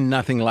because I'm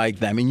nothing like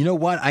them. And you know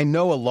what? I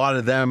know a lot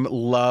of them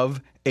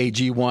love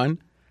AG1,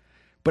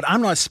 but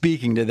I'm not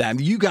speaking to them.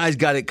 You guys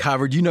got it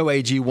covered. You know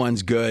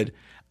AG1's good.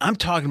 I'm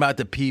talking about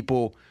the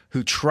people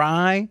who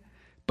try,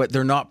 but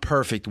they're not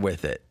perfect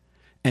with it.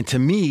 And to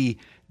me,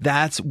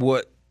 that's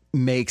what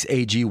makes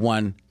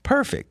AG1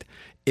 perfect,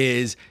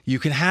 is you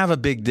can have a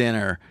big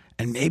dinner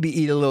and maybe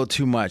eat a little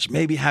too much,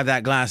 maybe have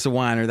that glass of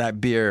wine or that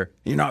beer.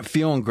 You're not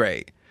feeling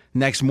great.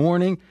 Next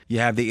morning, you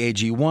have the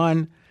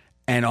AG1,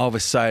 and all of a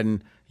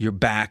sudden, you're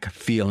back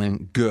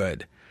feeling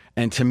good.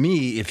 And to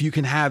me, if you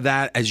can have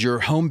that as your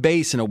home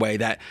base in a way,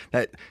 that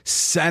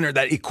center,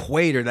 that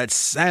equator, that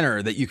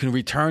center that you can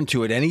return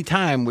to at any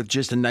time with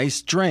just a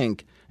nice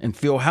drink and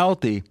feel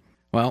healthy,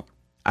 well,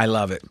 I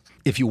love it.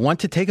 If you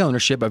want to take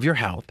ownership of your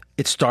health,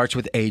 it starts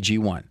with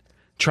AG1.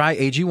 Try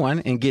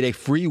AG1 and get a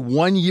free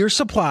 1-year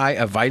supply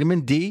of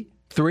vitamin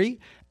D3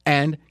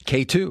 and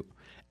K2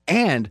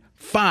 and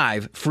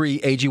 5 free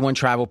AG1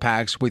 travel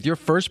packs with your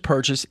first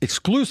purchase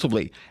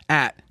exclusively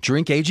at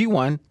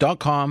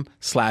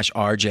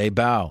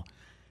drinkag1.com/RJBell.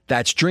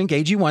 That's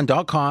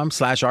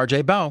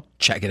drinkag1.com/RJBell.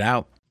 Check it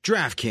out.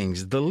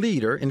 DraftKings, the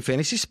leader in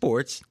fantasy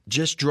sports,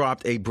 just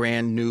dropped a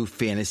brand new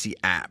fantasy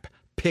app,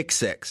 Pick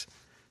Six.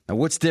 Now,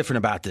 what's different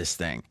about this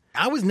thing?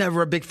 I was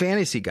never a big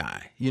fantasy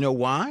guy. You know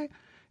why?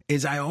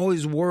 Is I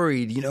always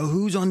worried,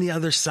 who's on the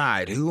other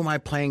side? Who am I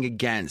playing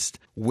against?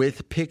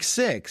 With Pick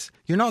Six,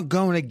 you're not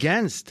going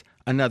against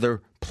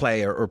another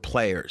player or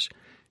players.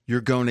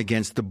 You're going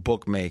against the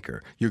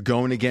bookmaker. You're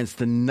going against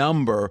the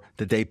number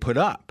that they put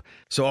up.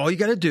 So all you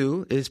got to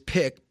do is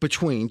pick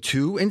between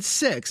 2 and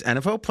 6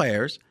 NFL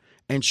players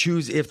and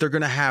choose if they're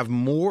going to have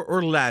more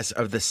or less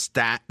of the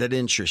stat that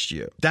interests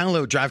you.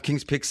 Download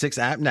DraftKings Pick Six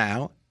app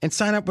now and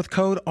sign up with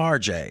code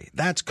RJ.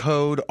 That's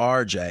code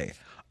RJ.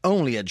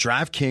 Only at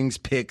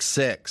DraftKings Pick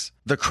Six.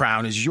 The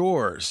crown is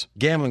yours.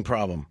 Gambling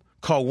problem?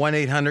 Call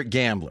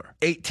 1-800-GAMBLER.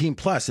 18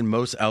 plus in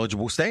most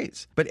eligible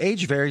states. But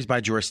age varies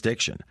by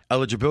jurisdiction.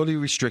 Eligibility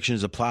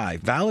restrictions apply.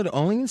 Valid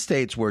only in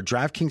states where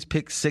DraftKings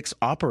Pick Six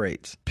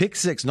operates. Pick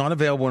Six not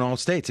available in all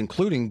states,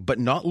 including but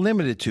not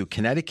limited to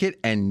Connecticut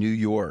and New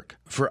York.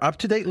 For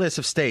up-to-date list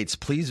of states,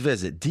 please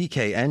visit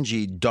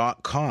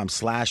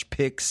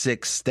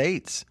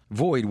dkng.com/pick6states.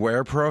 Void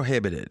where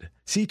prohibited.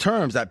 See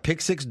terms at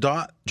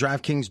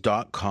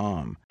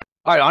pick6.draftkings.com.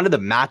 All right, on to the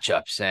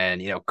matchups.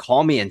 And,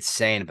 call me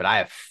insane, but I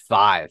have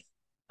 5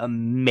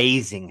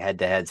 amazing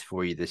head-to-heads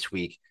for you this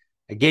week.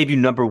 I gave you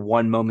number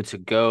 1 moments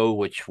ago,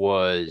 which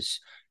was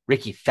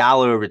Ricky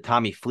Fowler over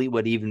Tommy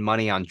Fleetwood, even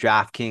money on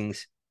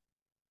DraftKings.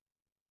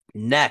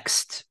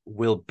 Next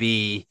will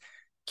be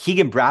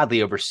Keegan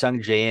Bradley over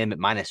Sung J M at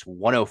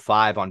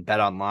 -105 on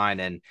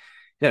BetOnline. And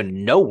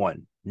no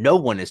one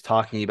is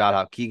talking about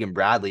how Keegan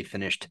Bradley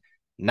finished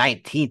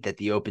 19th at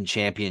the Open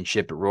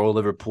Championship at Royal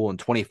Liverpool in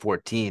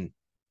 2014.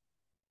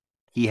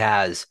 He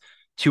has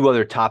 2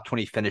 other top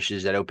 20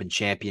 finishes at Open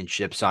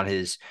Championships on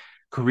his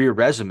career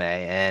resume.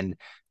 And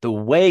the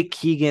way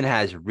Keegan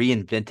has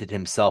reinvented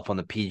himself on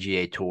the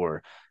PGA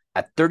Tour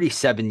at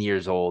 37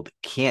 years old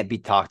can't be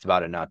talked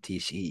about enough.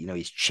 He's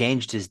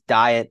changed his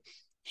diet,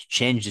 he's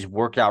changed his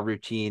workout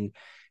routine,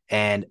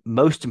 and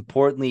most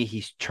importantly,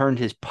 he's turned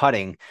his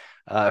putting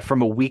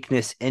from a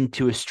weakness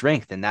into a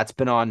strength. And that's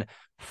been on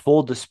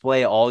full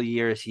display all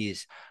years.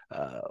 He's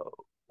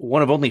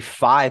one of only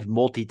 5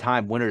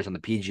 multi-time winners on the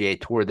PGA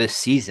Tour this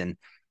season.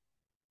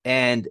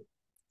 And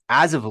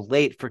as of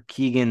late for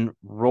Keegan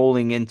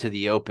rolling into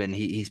the Open,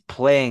 he's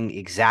playing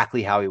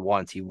exactly how he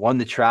wants. He won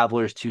the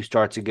Travelers 2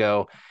 starts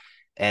ago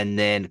and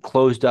then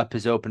closed up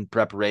his Open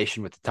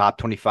preparation with the top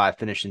 25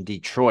 finish in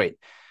Detroit.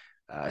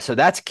 So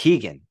that's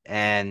Keegan.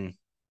 And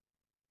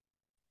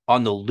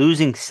on the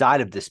losing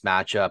side of this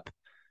matchup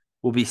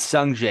will be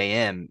Sung J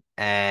M.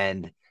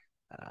 And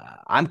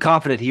I'm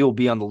confident he will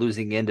be on the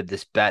losing end of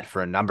this bet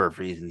for a number of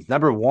reasons.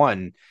 Number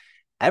one,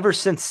 ever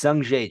since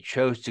Sung Jae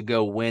chose to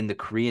go win the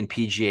Korean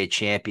PGA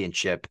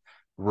Championship,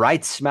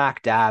 right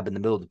smack dab in the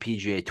middle of the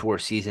PGA Tour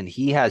season,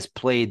 he has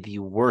played the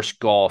worst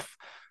golf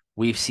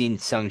we've seen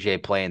Sung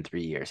Jae play in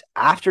 3 years.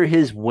 After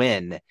his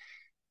win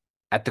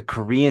at the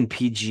Korean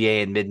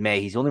PGA in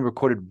mid-May, he's only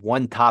recorded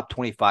 1 top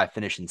 25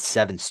 finish in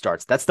 7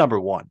 starts. That's number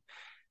one.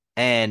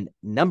 And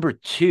number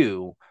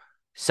two,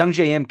 Sung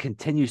J M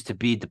continues to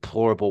be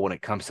deplorable when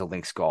it comes to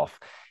links golf.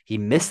 He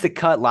missed the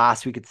cut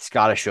last week at the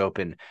Scottish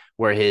Open,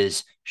 where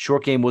his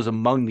short game was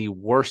among the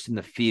worst in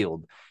the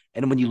field.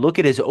 And when you look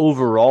at his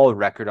overall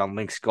record on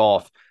links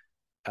golf,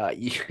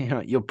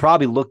 you'll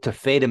probably look to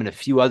fade him in a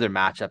few other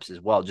matchups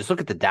as well. Just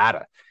look at the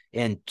data.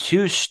 In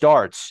 2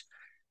 starts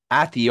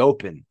at the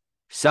Open,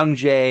 Sung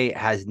Jae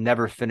has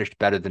never finished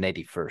better than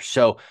 81st.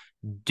 So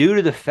due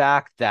to the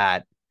fact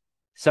that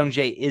Sung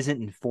Jae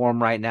isn't in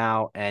form right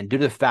now, and due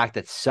to the fact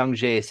that Sung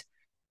Jae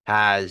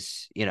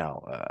has,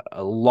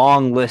 a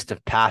long list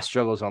of past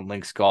struggles on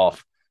links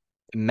golf,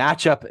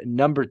 matchup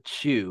number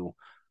 2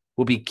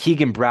 will be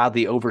Keegan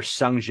Bradley over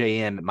Sung Jae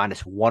Im at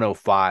minus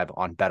 105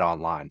 on Bet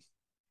Online.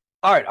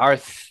 All right, our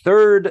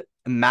third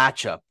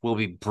matchup will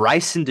be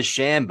Bryson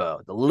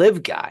DeChambeau, the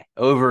live guy,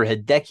 over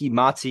Hideki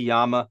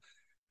Matsuyama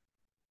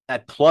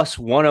at plus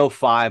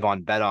 105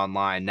 on Bet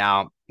Online.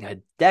 Now,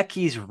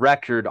 Hideki's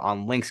record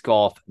on links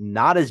golf,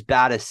 not as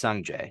bad as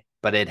Sung Jae,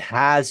 but it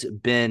has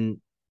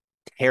been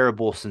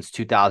terrible since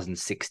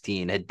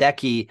 2016.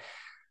 Hideki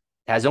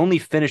has only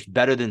finished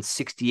better than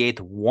 68th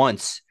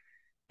once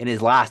in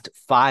his last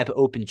 5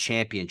 Open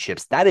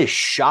championships. That is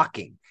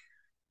shocking,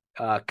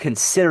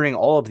 considering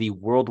all of the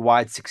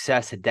worldwide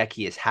success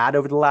Hideki has had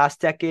over the last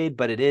decade.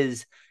 But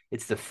it's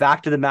the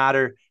fact of the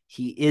matter.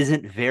 He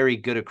isn't very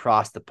good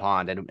across the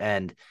pond.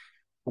 And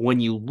when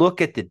you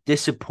look at the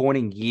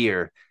disappointing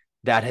year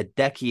that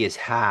Hideki has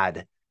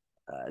had,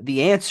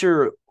 the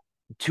answer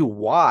to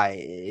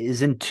why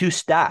is in 2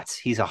 stats.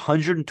 He's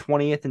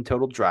 120th in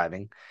total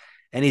driving,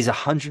 and he's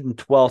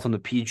 112th on the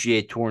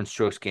PGA Tour in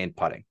strokes gained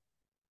putting.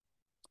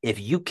 If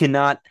you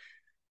cannot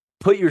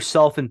put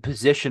yourself in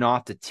position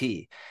off the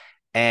tee,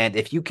 and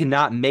if you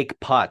cannot make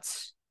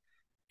putts,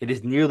 it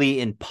is nearly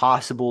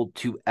impossible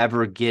to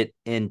ever get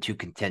into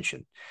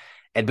contention.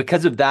 And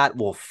because of that,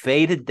 we'll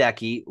fade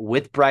Hideki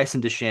with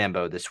Bryson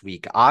DeChambeau this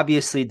week.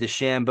 Obviously,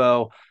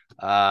 DeChambeau,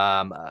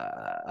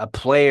 a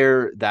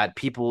player that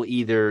people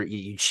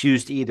you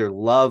choose to either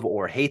love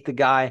or hate the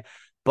guy,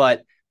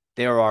 but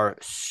there are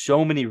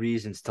so many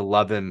reasons to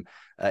love him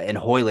in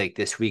Hoylake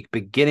this week,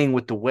 beginning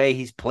with the way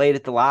he's played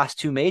at the last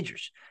 2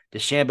 majors.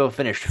 DeChambeau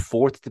finished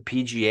 4th at the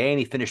PGA, and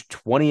he finished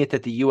 20th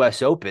at the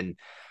U.S. Open.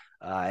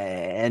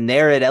 And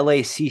there at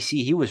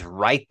LACC, he was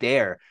right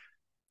there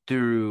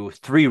through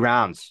 3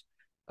 rounds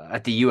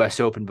at the U.S.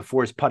 Open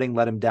before his putting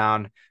let him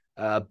down.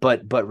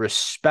 But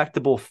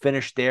respectable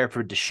finish there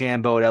for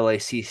DeChambeau at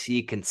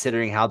LACC,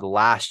 considering how the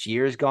last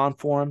year has gone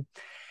for him.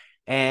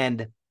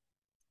 And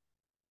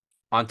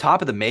on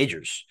top of the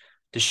majors,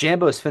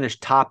 DeChambeau has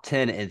finished top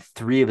 10 in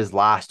 3 of his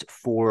last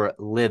 4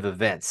 live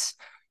events.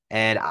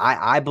 And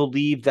I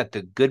believe that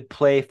the good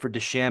play for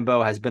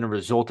DeChambeau has been a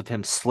result of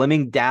him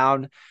slimming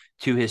down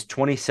to his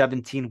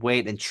 2017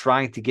 weight and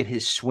trying to get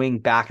his swing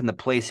back in the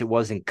place it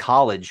was in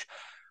college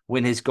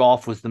when his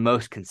golf was the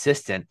most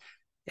consistent.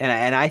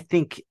 And I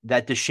think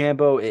that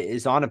DeChambeau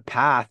is on a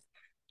path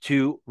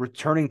to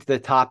returning to the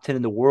top 10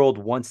 in the world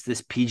once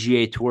this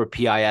PGA Tour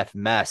PIF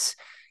mess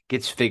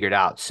gets figured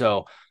out.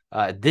 So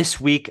this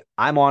week,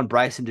 I'm on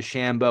Bryson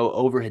DeChambeau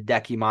over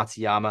Hideki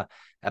Matsuyama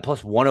at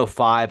plus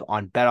 105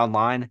 on Bet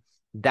Online.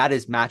 That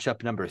is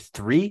matchup number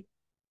 3.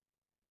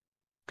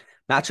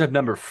 Matchup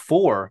number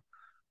 4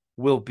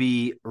 will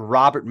be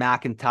Robert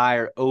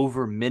McIntyre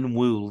over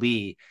Minwoo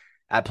Lee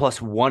at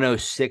plus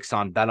 106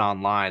 on Bet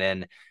Online.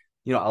 And,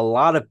 a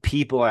lot of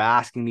people are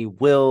asking me,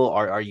 Will,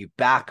 are you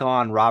back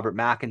on Robert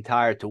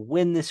McIntyre to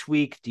win this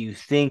week? Do you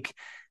think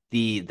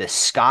the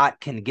Scot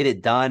can get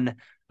it done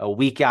a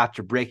week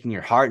after breaking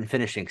your heart and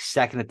finishing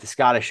 2nd at the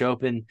Scottish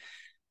Open?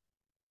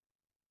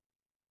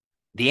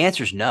 The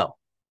answer is no.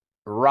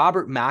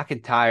 Robert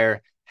McIntyre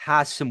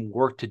has some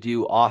work to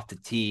do off the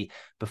tee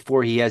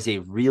before he has a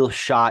real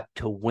shot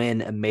to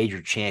win a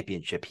major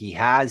championship. He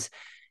has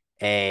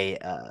a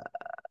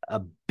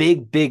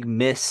big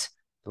miss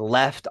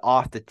left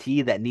off the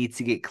tee that needs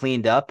to get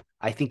cleaned up.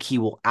 I think he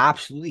will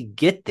absolutely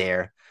get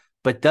there,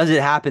 but does it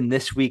happen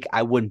this week?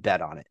 I wouldn't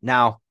bet on it.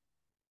 Now,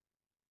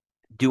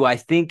 do I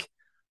think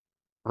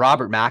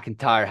Robert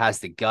McIntyre has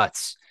the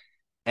guts,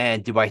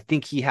 and do I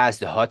think he has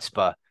the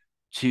chutzpah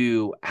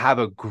to have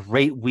a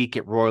great week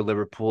at Royal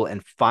Liverpool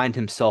and find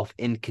himself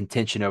in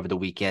contention over the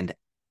weekend?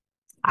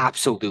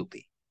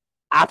 Absolutely.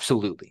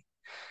 Absolutely.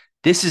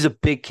 This is a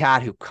big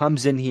cat who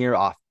comes in here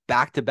off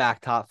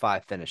back-to-back top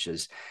 5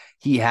 finishes.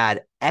 He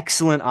had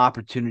excellent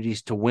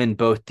opportunities to win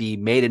both the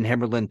Maiden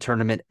Himmerland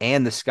tournament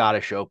and the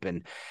Scottish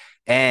Open.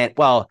 And,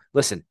 well,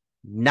 listen,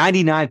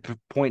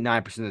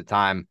 99.9% of the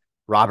time,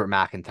 Robert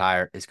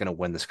McIntyre is going to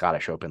win the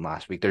Scottish Open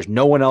last week. There's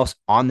no one else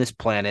on this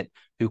planet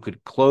who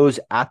could close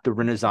at the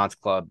Renaissance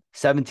Club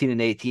 17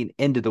 and 18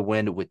 into the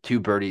wind with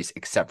 2 birdies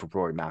except for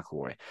Rory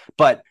McIlroy.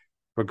 But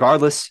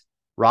regardless,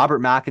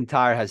 Robert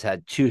McIntyre has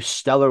had 2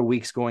 stellar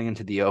weeks going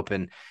into the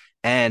Open.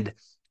 And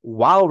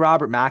while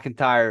Robert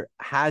McIntyre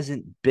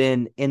hasn't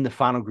been in the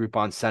final group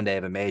on Sunday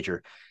of a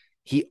major,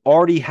 he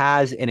already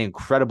has an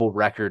incredible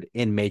record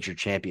in major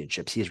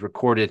championships. He has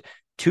recorded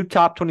 2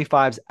 top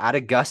 25s at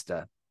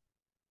Augusta,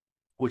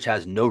 which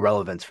has no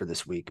relevance for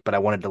this week, but I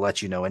wanted to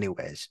let you know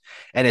anyways.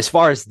 And as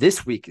far as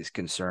this week is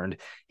concerned,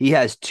 he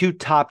has 2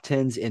 top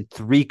 10s in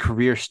 3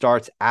 career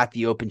starts at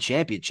the Open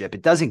Championship.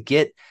 It doesn't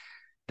get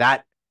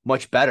that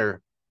much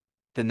better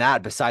than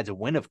that, besides a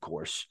win, of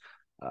course,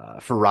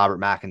 for Robert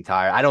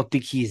McIntyre. I don't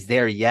think he's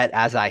there yet,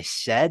 as I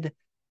said,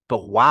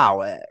 but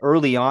wow,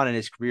 early on in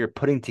his career,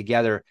 putting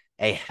together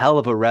a hell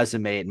of a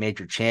resume at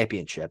major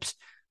championships.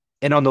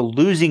 And on the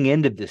losing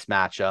end of this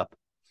matchup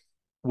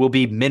will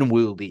be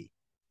Minwoo Lee.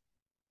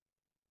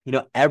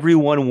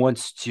 Everyone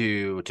wants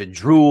to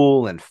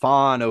drool and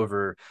fawn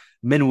over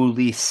Minwoo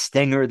Lee's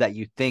stinger that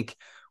you think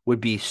would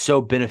be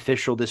so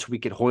beneficial this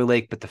week at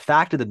Hoylake. But the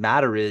fact of the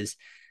matter is,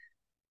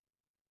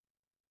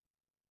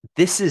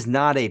 this is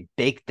not a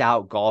baked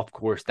out golf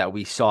course that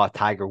we saw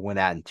Tiger win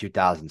at in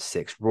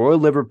 2006. Royal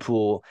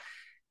Liverpool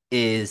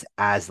is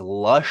as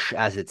lush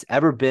as it's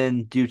ever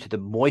been due to the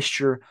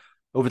moisture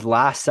over the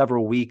last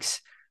several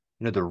weeks.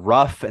 The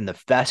rough and the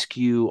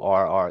fescue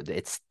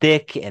it's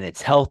thick and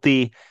it's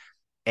healthy.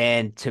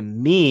 And to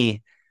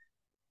me,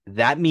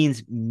 that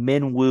means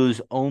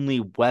Minwoo's only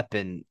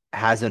weapon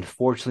has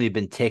unfortunately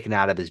been taken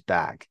out of his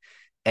bag.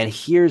 And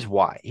here's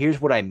why. Here's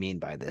what I mean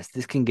by this.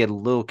 This can get a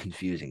little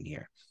confusing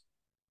here.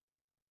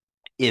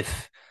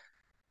 If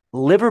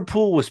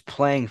Liverpool was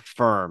playing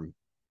firm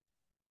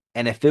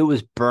and if it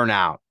was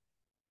burnout,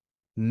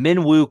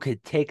 Minwoo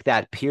could take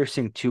that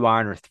piercing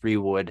 2-iron or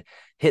 3-wood,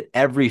 hit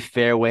every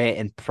fairway,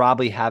 and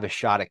probably have a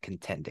shot at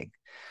contending.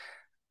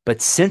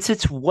 But since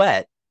it's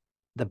wet,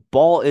 the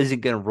ball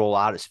isn't going to roll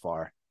out as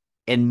far,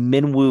 and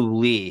Minwoo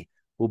Lee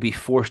will be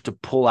forced to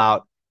pull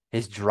out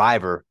his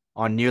driver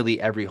on nearly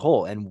every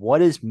hole. And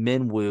what is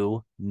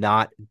Minwoo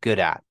not good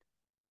at?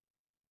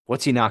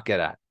 What's he not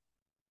good at?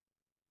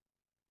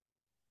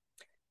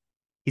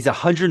 He's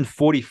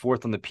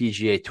 144th on the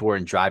PGA Tour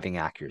in driving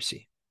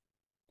accuracy.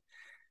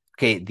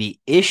 Okay, the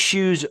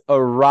issues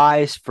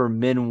arise for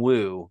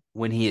Minwoo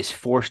when he is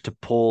forced to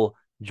pull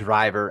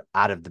driver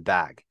out of the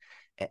bag.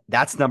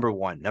 That's number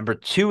one. Number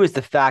two is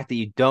the fact that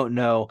you don't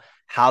know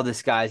how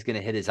this guy is going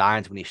to hit his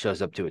irons when he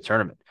shows up to a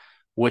tournament,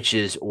 which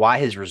is why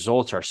his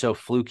results are so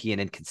fluky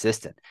and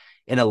inconsistent.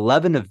 In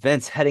 11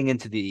 events heading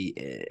into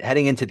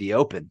the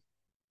Open,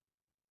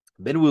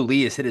 Minwoo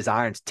Lee has hit his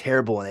irons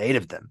terrible in 8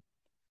 of them.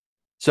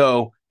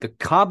 So the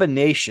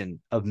combination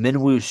of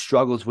Minwoo's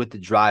struggles with the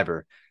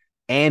driver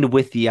and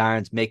with the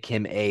irons make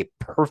him a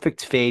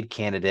perfect fade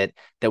candidate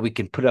that we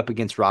can put up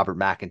against Robert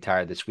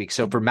McIntyre this week.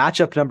 So for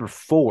matchup number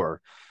 4,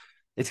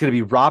 it's going to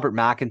be Robert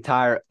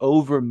McIntyre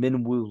over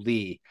Minwoo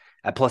Lee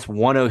at plus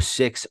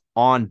 106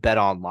 on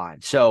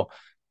BetOnline. So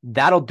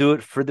that'll do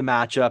it for the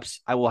matchups.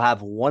 I will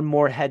have one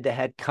more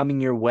head-to-head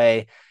coming your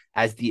way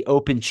as the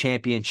Open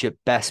Championship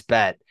best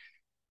bet.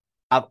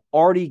 I've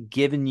already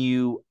given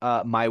you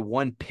my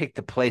one pick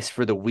to place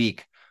for the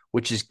week,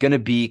 which is going to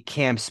be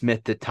Cam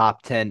Smith, the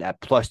top 10 at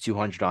plus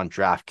 200 on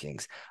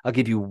DraftKings. I'll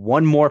give you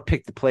one more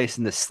pick to place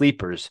in the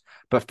sleepers,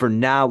 but for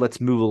now,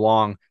 let's move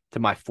along to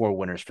my 4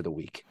 winners for the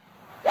week.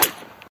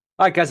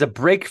 All right, guys, a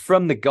break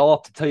from the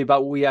golf to tell you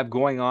about what we have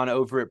going on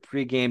over at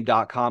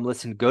pregame.com.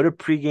 Listen, go to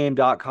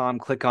pregame.com,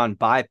 click on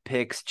buy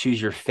picks,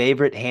 choose your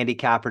favorite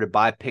handicapper to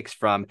buy picks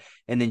from,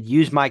 and then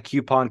use my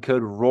coupon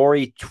code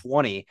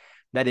Rory20.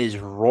 That is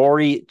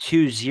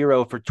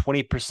Rory20 for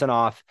 20%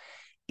 off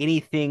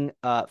anything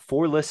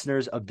for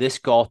listeners of this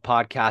golf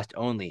podcast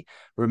only.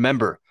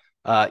 Remember,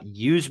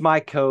 use my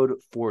code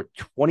for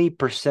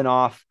 20%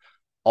 off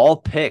all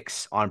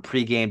picks on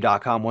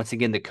pregame.com. Once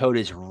again, the code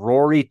is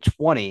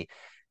Rory20.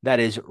 That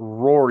is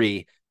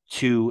Rory20.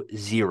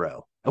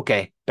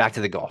 Okay, back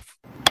to the golf.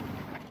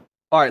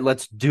 All right,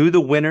 let's do the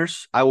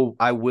winners.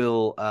 I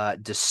will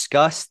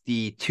discuss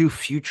the 2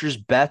 futures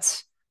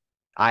bets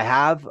I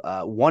have,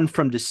 one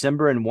from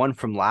December and one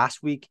from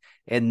last week.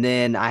 And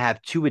then I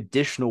have 2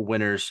 additional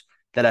winners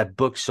that I've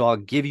booked. So I'll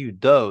give you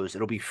those.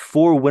 It'll be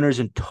 4 winners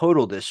in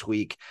total this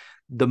week,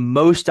 the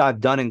most I've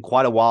done in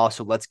quite a while.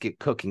 So let's get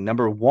cooking.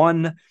 Number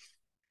 1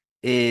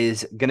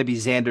 is going to be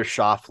Xander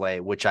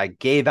Schauffele, which I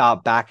gave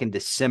out back in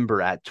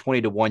December at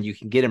 20-1. You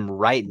can get him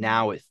right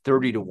now at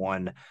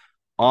 30-1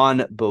 on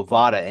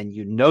Bovada. And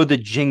you know the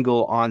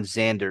jingle on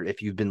Xander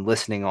if you've been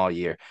listening all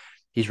year.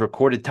 He's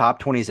recorded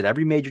top 20s at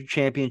every major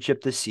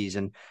championship this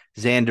season.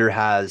 Xander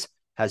has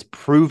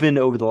proven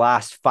over the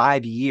last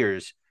 5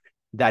 years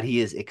that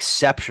he is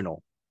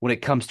exceptional when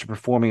it comes to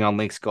performing on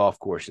links golf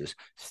courses.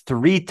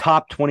 3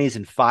 top 20s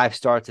and 5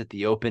 starts at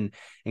the Open,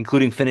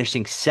 including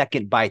finishing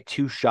second by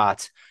 2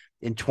 shots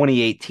in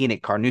 2018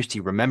 at Carnoustie.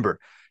 Remember,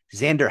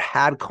 Xander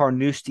had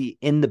Carnoustie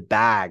in the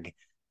bag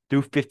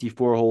through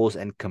 54 holes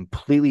and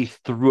completely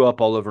threw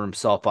up all over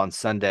himself on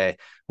Sunday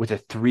with a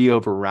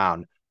 3-over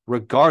round.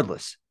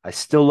 Regardless, I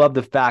still love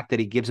the fact that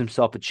he gives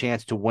himself a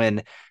chance to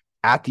win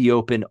at the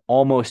Open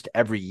almost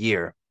every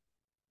year.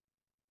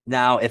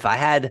 Now, if I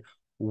had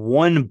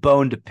one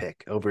bone to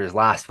pick over his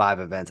last 5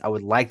 events, I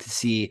would like to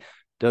see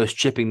those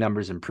chipping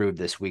numbers improve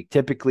this week.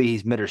 Typically,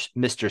 he's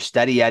Mr.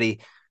 Steady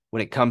Eddie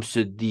when it comes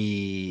to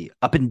the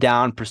up and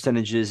down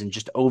percentages and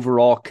just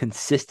overall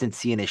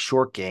consistency in his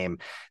short game.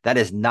 That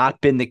has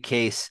not been the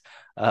case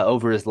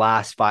over his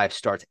last 5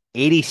 starts.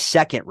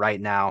 82nd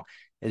right now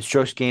in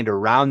strokes gained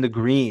around the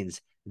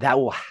greens. That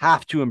will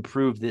have to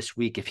improve this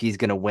week if he's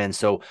going to win.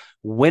 So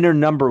winner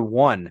number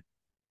 1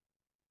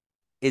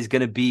 is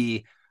going to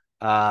be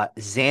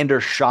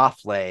Xander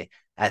Schauffele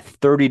at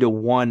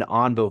 30-1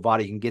 on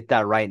Bovada. You can get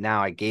that right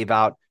now. I gave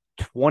out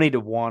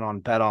 20-1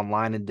 on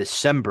BetOnline in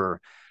December.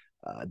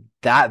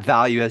 That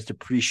value has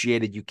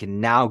depreciated. You can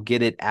now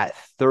get it at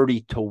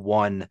 30 to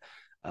 1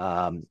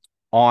 on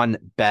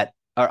Bovada.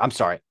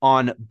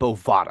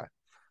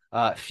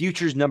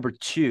 Futures number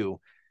 2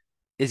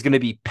 is going to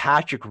be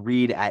Patrick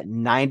Reed at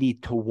 90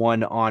 to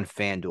 1 on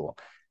FanDuel.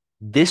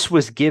 This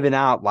was given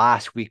out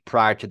last week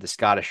prior to the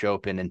Scottish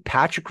Open, and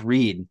Patrick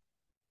Reed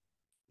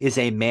is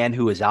a man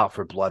who is out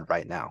for blood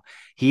right now.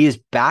 He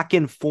is back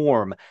in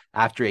form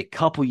after a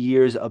couple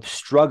years of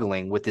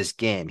struggling with this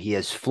game. He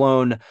has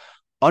flown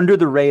under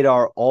the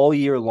radar all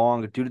year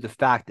long due to the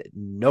fact that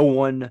no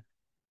one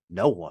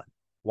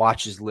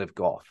watches Live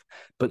Golf.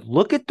 But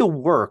look at the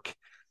work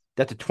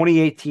that the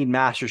 2018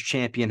 Masters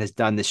champion has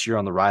done this year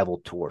on the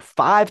Rival Tour.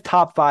 5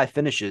 top 5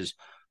 finishes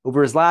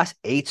over his last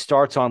 8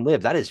 starts on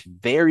Live. That is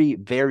very,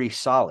 very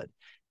solid.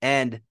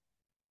 And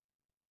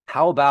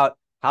how about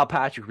how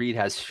Patrick Reed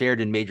has fared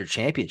in major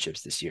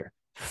championships this year?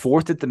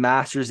 4th at the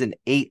Masters and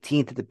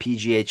 18th at the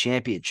PGA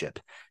Championship.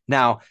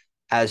 Now,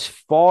 as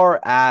far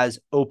as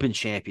Open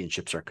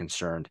championships are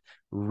concerned,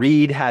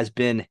 Reed has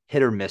been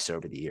hit or miss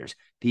over the years.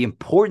 The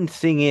important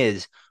thing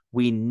is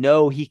we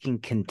know he can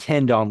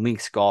contend on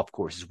links golf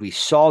courses. We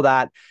saw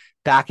that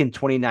back in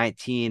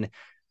 2019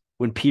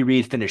 when P.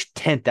 Reed finished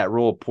 10th at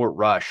Royal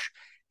Portrush.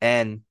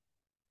 And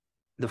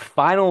the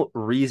final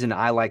reason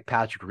I like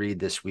Patrick Reed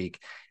this week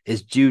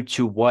is due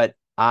to what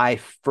I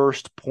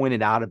first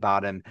pointed out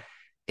about him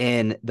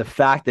in the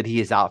fact that he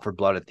is out for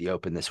blood at the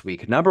Open this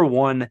week. Number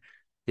one,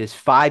 his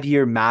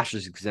 5-year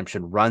Masters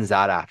exemption runs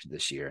out after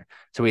this year.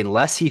 So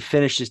unless he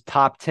finishes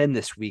top 10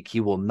 this week, he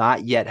will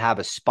not yet have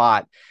a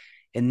spot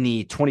in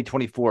the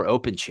 2024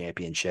 Open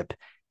Championship.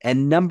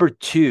 And number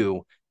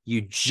 2,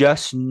 you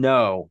just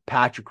know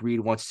Patrick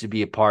Reed wants to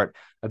be a part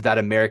of that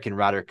American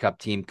Ryder Cup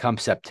team come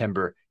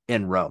September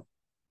in Rome.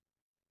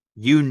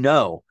 You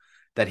know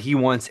that he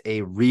wants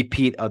a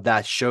repeat of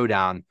that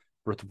showdown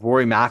with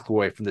Rory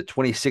McIlroy from the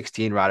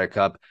 2016 Ryder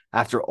Cup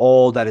after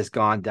all that has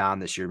gone down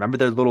this year. Remember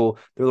their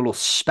little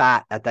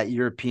spat at that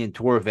European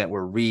Tour event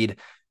where Reed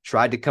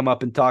tried to come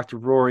up and talk to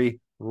Rory.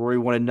 Rory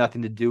wanted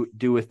nothing to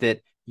do with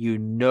it. You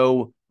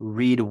know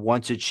Reed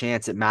wants a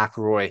chance at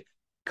McIlroy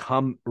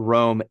come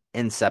Rome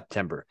in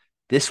September.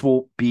 This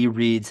will be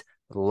Reed's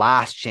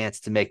last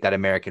chance to make that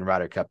American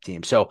Ryder Cup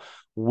team. So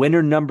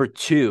winner number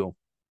 2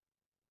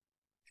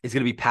 is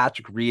going to be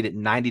Patrick Reed at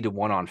 90 to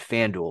 1 on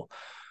FanDuel.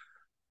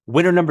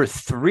 Winner number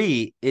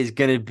 3 is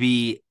going to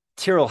be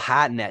Tyrrell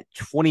Hatton at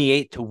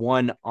 28 to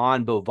 1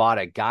 on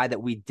Bovada, a guy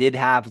that we did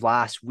have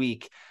last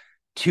week.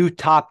 2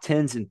 top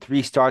 10s and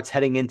 3 starts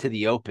heading into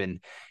the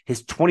Open.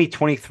 His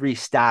 2023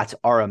 stats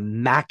are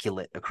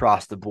immaculate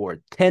across the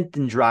board. 10th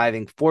in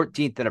driving,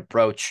 14th in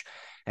approach,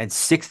 and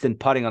 6th in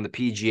putting on the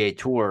PGA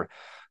Tour.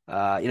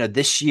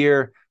 This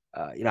year,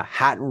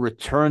 Hatton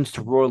returns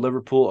to Royal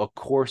Liverpool, a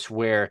course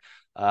where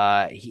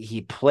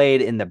he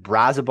played in the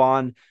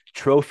Brazabon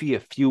Trophy a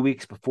few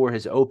weeks before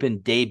his Open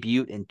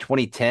debut in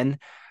 2010.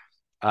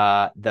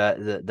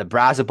 The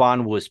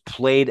Brazabon was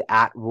played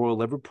at Royal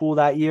Liverpool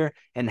that year,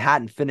 and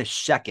Hatton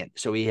finished 2nd.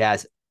 So he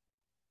has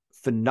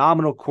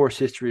phenomenal course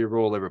history at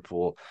Royal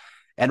Liverpool.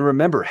 And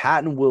remember,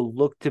 Hatton will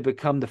look to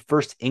become the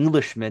first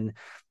Englishman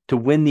to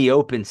win the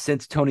Open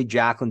since Tony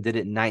Jacklin did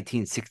it in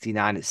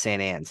 1969 at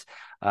St. Anne's.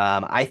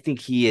 I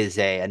think he is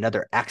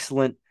another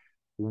excellent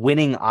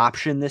winning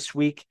option this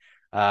week.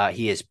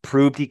 He has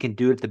proved he can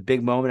do it at the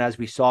big moment, as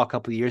we saw a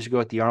couple of years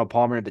ago at the Arnold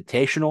Palmer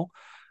Invitational.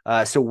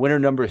 So winner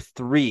number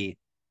 3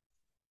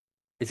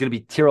 is going to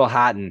be Tyrrell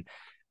Hatton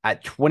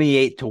at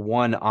 28 to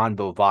 1 on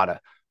Bovada.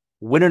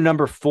 Winner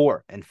number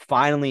 4, and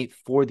finally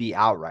for the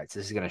outrights,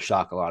 this is going to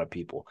shock a lot of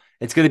people.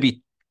 It's going to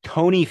be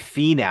Tony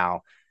Finau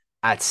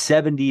at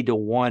 70 to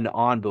 1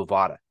 on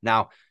Bovada.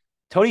 Now,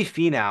 Tony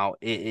Finau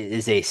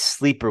is a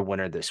sleeper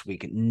winner this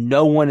week.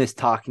 No one is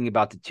talking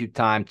about the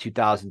 2-time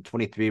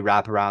 2023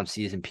 wraparound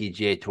season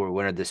PGA Tour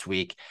winner this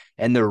week.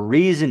 And the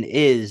reason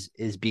is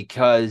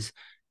because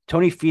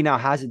Tony Finau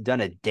hasn't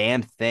done a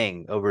damn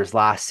thing over his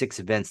last 6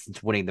 events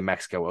since winning the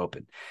Mexico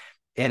Open.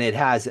 And it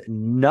has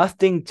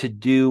nothing to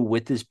do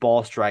with his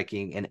ball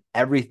striking and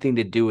everything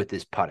to do with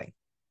his putting.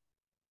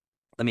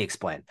 Let me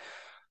explain.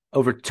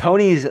 Over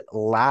Tony's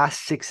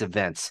last 6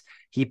 events,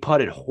 he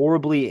putted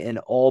horribly in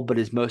all but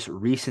his most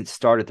recent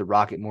start at the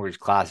Rocket Mortgage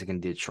Classic in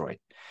Detroit.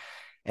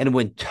 And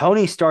when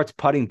Tony starts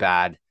putting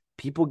bad,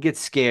 people get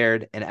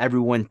scared and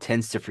everyone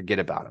tends to forget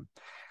about him.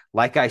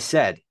 Like I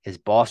said, his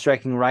ball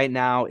striking right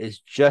now is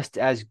just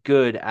as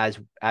good as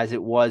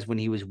it was when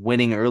he was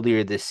winning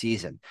earlier this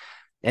season.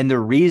 And the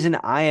reason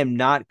I am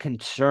not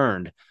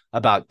concerned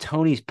about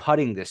Tony's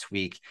putting this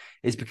week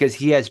is because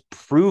he has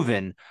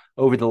proven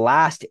over the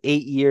last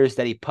 8 years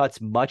that he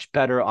putts much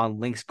better on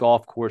links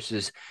golf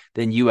courses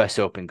than U.S.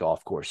 Open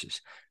golf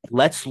courses.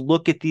 Let's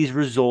look at these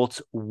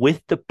results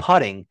with the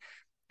putting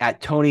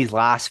at Tony's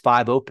last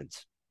 5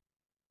 Opens.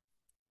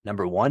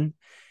 Number 1,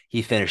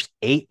 he finished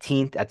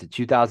 18th at the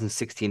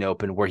 2016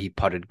 Open where he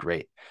putted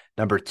great.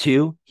 Number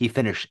 2, he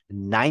finished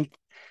 9th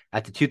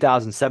at the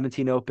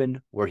 2017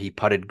 Open where he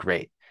putted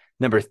great.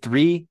 Number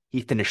 3,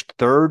 he finished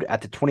 3rd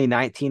at the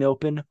 2019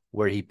 Open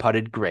where he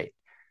putted great.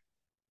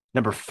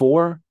 Number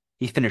 4,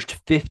 he finished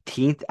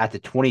 15th at the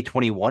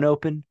 2021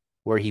 Open,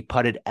 where he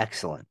putted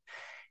excellent,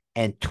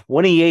 and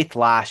 28th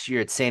last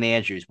year at St.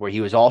 Andrews, where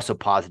he was also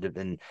positive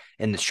in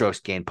the strokes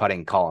gained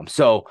putting column.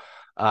 So,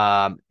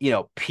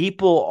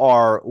 people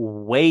are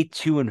way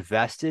too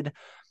invested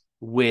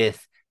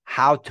with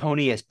how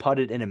Tony has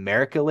putted in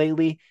America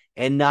lately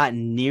and not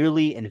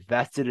nearly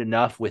invested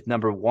enough with,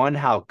 number 1,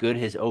 how good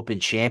his Open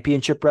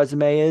Championship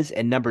resume is,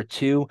 and number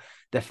 2,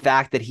 the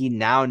fact that he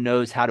now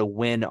knows how to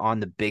win on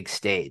the big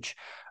stage.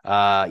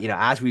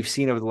 As we've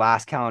seen over the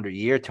last calendar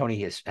year,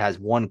 Tony has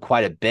won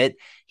quite a bit.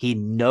 He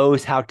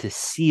knows how to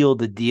seal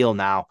the deal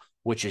now,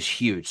 which is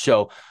huge.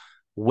 So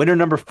winner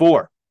number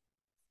 4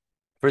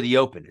 for the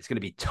Open is going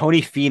to be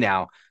Tony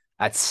Finau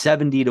at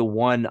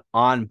 70-1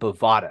 on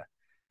Bovada.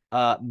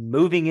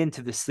 Moving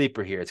into the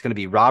sleeper here, it's going to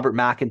be Robert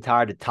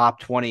McIntyre to top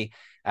 20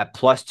 at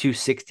plus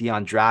 260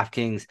 on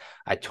DraftKings.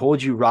 I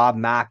told you Rob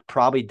Mac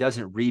probably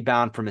doesn't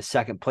rebound from his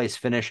second place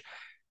finish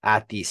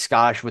at the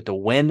Scottish with the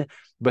win,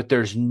 but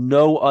there's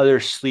no other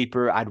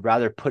sleeper I'd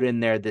rather put in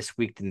there this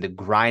week than the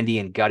grindy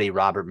and gutty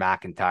Robert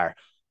McIntyre.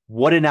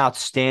 What an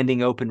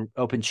outstanding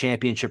Open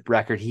Championship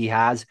record he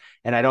has,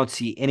 and I don't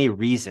see any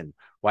reason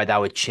why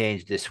that would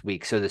change this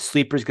week. So the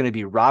sleeper is going to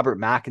be Robert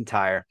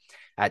McIntyre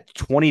at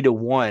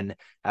 20-1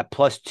 at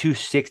plus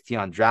 260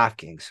 on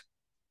DraftKings.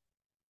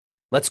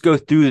 Let's go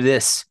through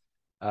this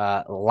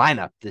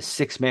lineup, this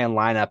 6-man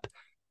lineup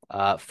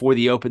for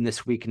the Open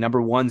this week.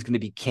 Number 1 is going to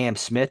be Cam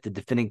Smith, the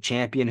defending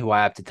champion, who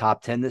I have to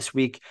top 10 this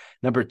week.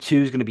 Number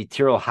 2 is going to be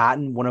Tyrrell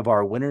Hatton, one of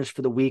our winners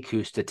for the week,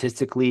 who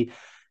statistically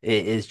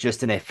is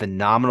just in a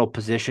phenomenal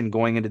position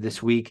going into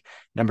this week.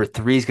 Number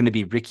 3 is going to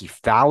be Ricky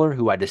Fowler,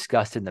 who I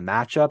discussed in the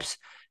matchups.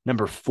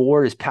 Number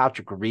 4 is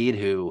Patrick Reed,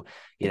 who,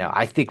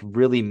 I think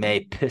really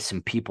may piss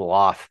some people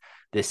off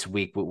this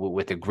week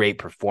with a great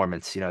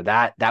performance.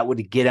 That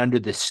would get under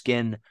the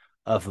skin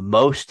of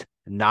most,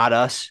 not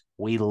us.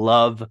 We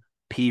love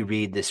P.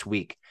 Reed this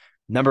week.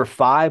 Number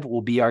 5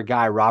 will be our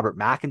guy, Robert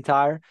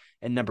McIntyre.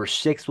 And number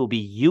 6 will be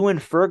Ewan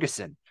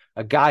Ferguson,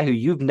 a guy who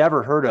you've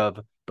never heard of,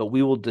 but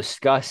we will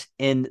discuss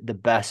in the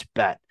best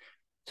bet.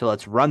 So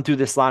let's run through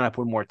this lineup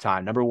one more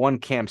time. Number 1,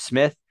 Cam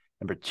Smith.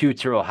 Number 2,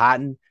 Tyrrell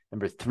Hatton.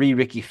 Number 3,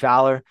 Ricky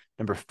Fowler.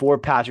 Number 4,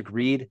 Patrick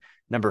Reed.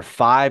 Number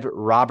 5,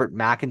 Robert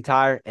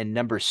McIntyre. And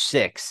number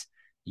 6,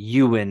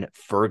 Ewan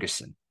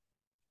Ferguson.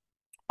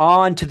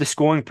 On to the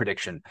scoring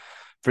prediction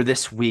for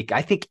this week.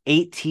 I think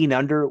 18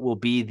 under will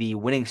be the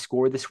winning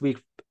score this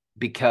week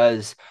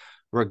because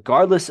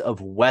regardless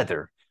of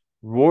weather,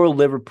 Royal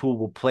Liverpool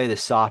will play the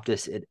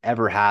softest it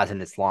ever has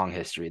in its long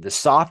history. The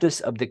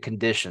softest of the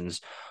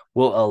conditions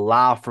will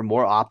allow for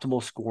more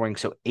optimal scoring.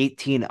 So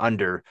 18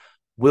 under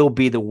will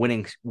be the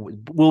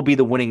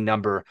winning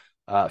number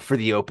for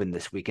the Open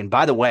this week. And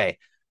by the way,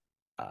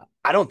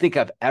 I don't think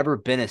I've ever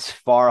been as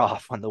far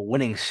off on the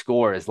winning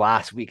score as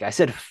last week. I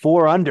said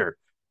 4 under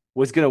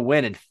was going to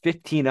win, and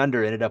 15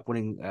 under ended up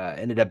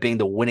being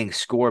the winning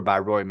score by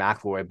Rory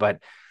McIlroy.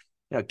 But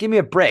give me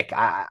a break.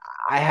 I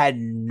had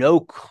no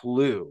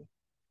clue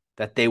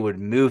that they would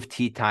move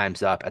tee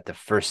times up at the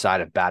first sign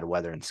of bad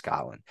weather in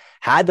Scotland.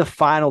 Had the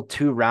final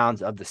 2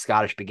 rounds of the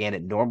Scottish began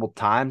at normal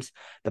times,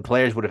 the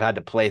players would have had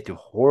to play through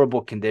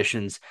horrible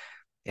conditions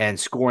and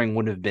scoring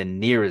wouldn't have been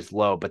near as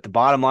low. But the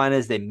bottom line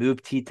is they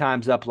moved tee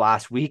times up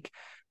last week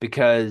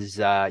because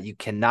you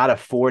cannot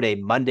afford a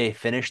Monday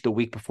finish the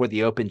week before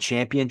the Open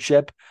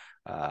Championship.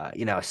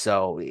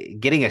 So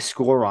getting a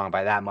score wrong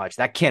by that much,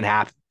 that can't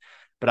happen.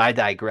 But I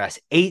digress.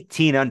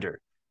 18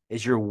 under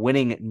is your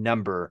winning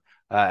number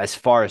as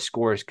far as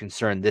score is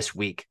concerned this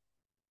week.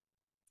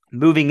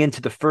 Moving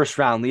into the first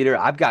round leader,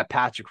 I've got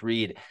Patrick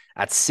Reed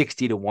at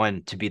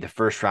 60-1 to be the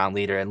first round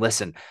leader. And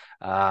listen,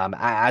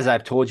 as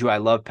I've told you, I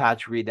love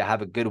Patrick Reed to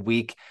have a good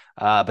week.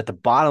 But the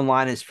bottom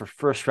line is for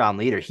first round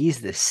leader, he's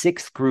the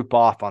 6th group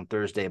off on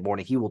Thursday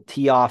morning. He will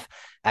tee off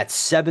at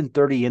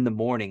 7:30 in the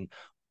morning,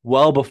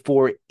 well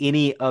before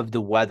any of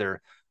the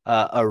weather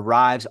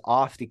arrives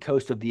off the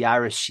coast of the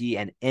Irish Sea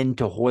and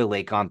into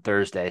Hoylake on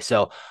Thursday.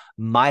 So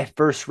my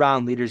first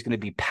round leader is going to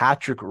be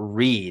Patrick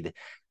Reed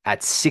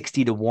at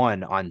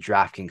 60-1 on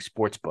DraftKings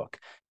Sportsbook.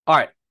 All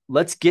right,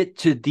 let's get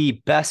to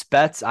the best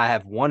bets. I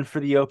have one for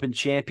the Open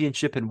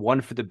Championship and one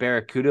for the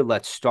Barracuda.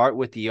 Let's start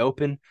with the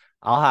Open.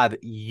 I'll have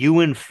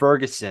Ewan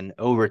Ferguson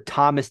over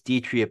Thomas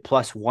Dietrich at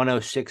plus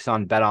 106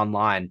 on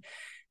BetOnline.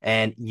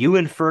 And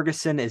Ewan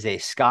Ferguson is a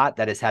Scot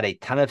that has had a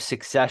ton of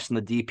success on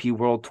the DP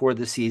World Tour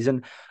this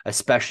season,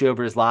 especially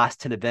over his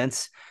last 10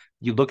 events.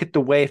 You look at the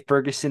way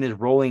Ferguson is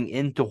rolling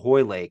into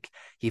Hoylake.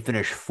 He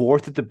finished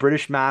 4th at the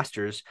British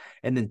Masters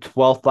and then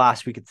 12th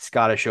last week at the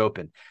Scottish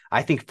Open.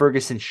 I think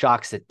Ferguson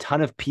shocks a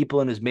ton of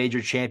people in his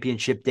major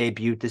championship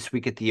debut this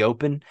week at the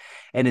Open.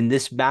 And in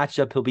this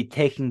matchup, he'll be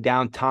taking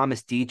down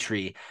Thomas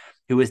Dietrich,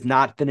 who has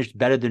not finished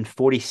better than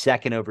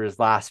 42nd over his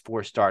last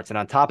 4 starts. And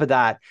on top of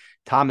that,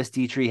 Thomas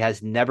Dietrich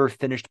has never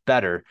finished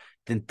better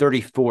than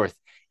 34th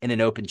in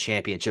an Open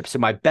Championship. So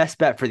my best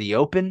bet for the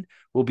Open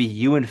will be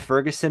Ewan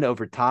Ferguson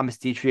over Thomas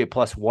Dietrich at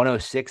plus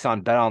 106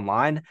 on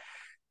BetOnline.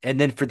 And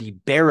then for the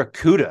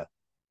Barracuda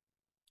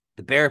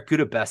The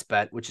Barracuda best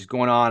bet, which is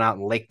going on out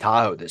in Lake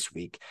Tahoe this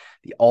week,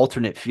 the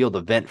alternate field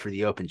event for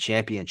the Open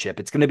Championship.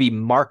 It's going to be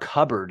Mark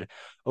Hubbard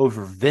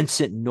over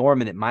Vincent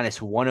Norrman at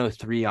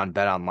 -103 on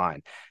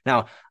BetOnline.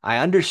 Now, I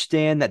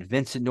understand that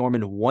Vincent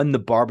Norrman won the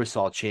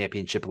Barbasol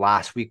Championship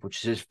last week, which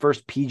is his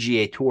first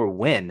PGA Tour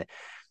win,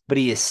 but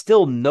he is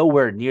still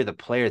nowhere near the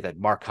player that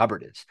Mark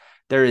Hubbard is.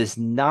 There is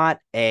not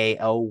a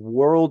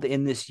world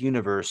in this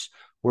universe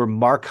where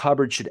Mark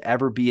Hubbard should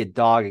ever be a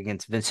dog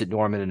against Vincent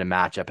Norrman in a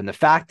matchup. And the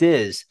fact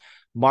is,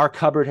 Mark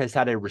Hubbard has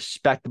had a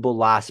respectable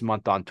last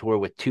month on tour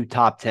with 2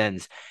 top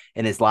 10s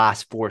in his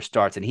last 4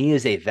 starts. And he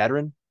is a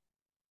veteran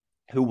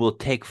who will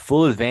take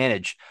full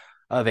advantage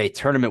of a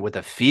tournament with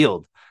a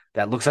field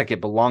that looks like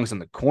it belongs on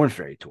the Korn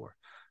Ferry Tour.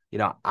 You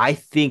know, I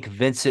think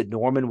Vincent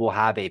Norrman will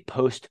have a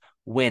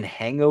post-win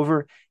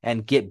hangover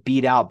and get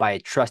beat out by a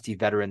trusty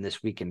veteran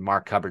this week in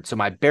Mark Hubbard. So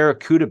my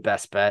Barracuda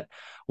best bet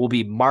will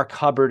be Mark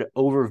Hubbard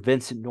over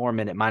Vincent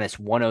Norrman at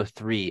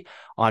 -103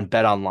 on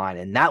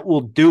BetOnline. And that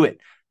will do it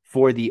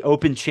for the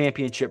Open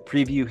Championship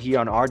preview here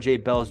on RJ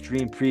Bell's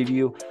Dream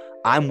Preview.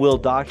 I'm Will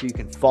Doctor. You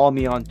can follow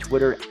me on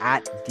Twitter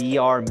at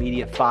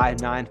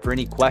drmedia59 for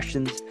any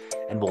questions.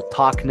 And we'll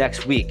talk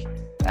next week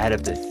ahead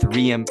of the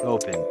 3M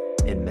Open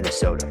in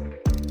Minnesota.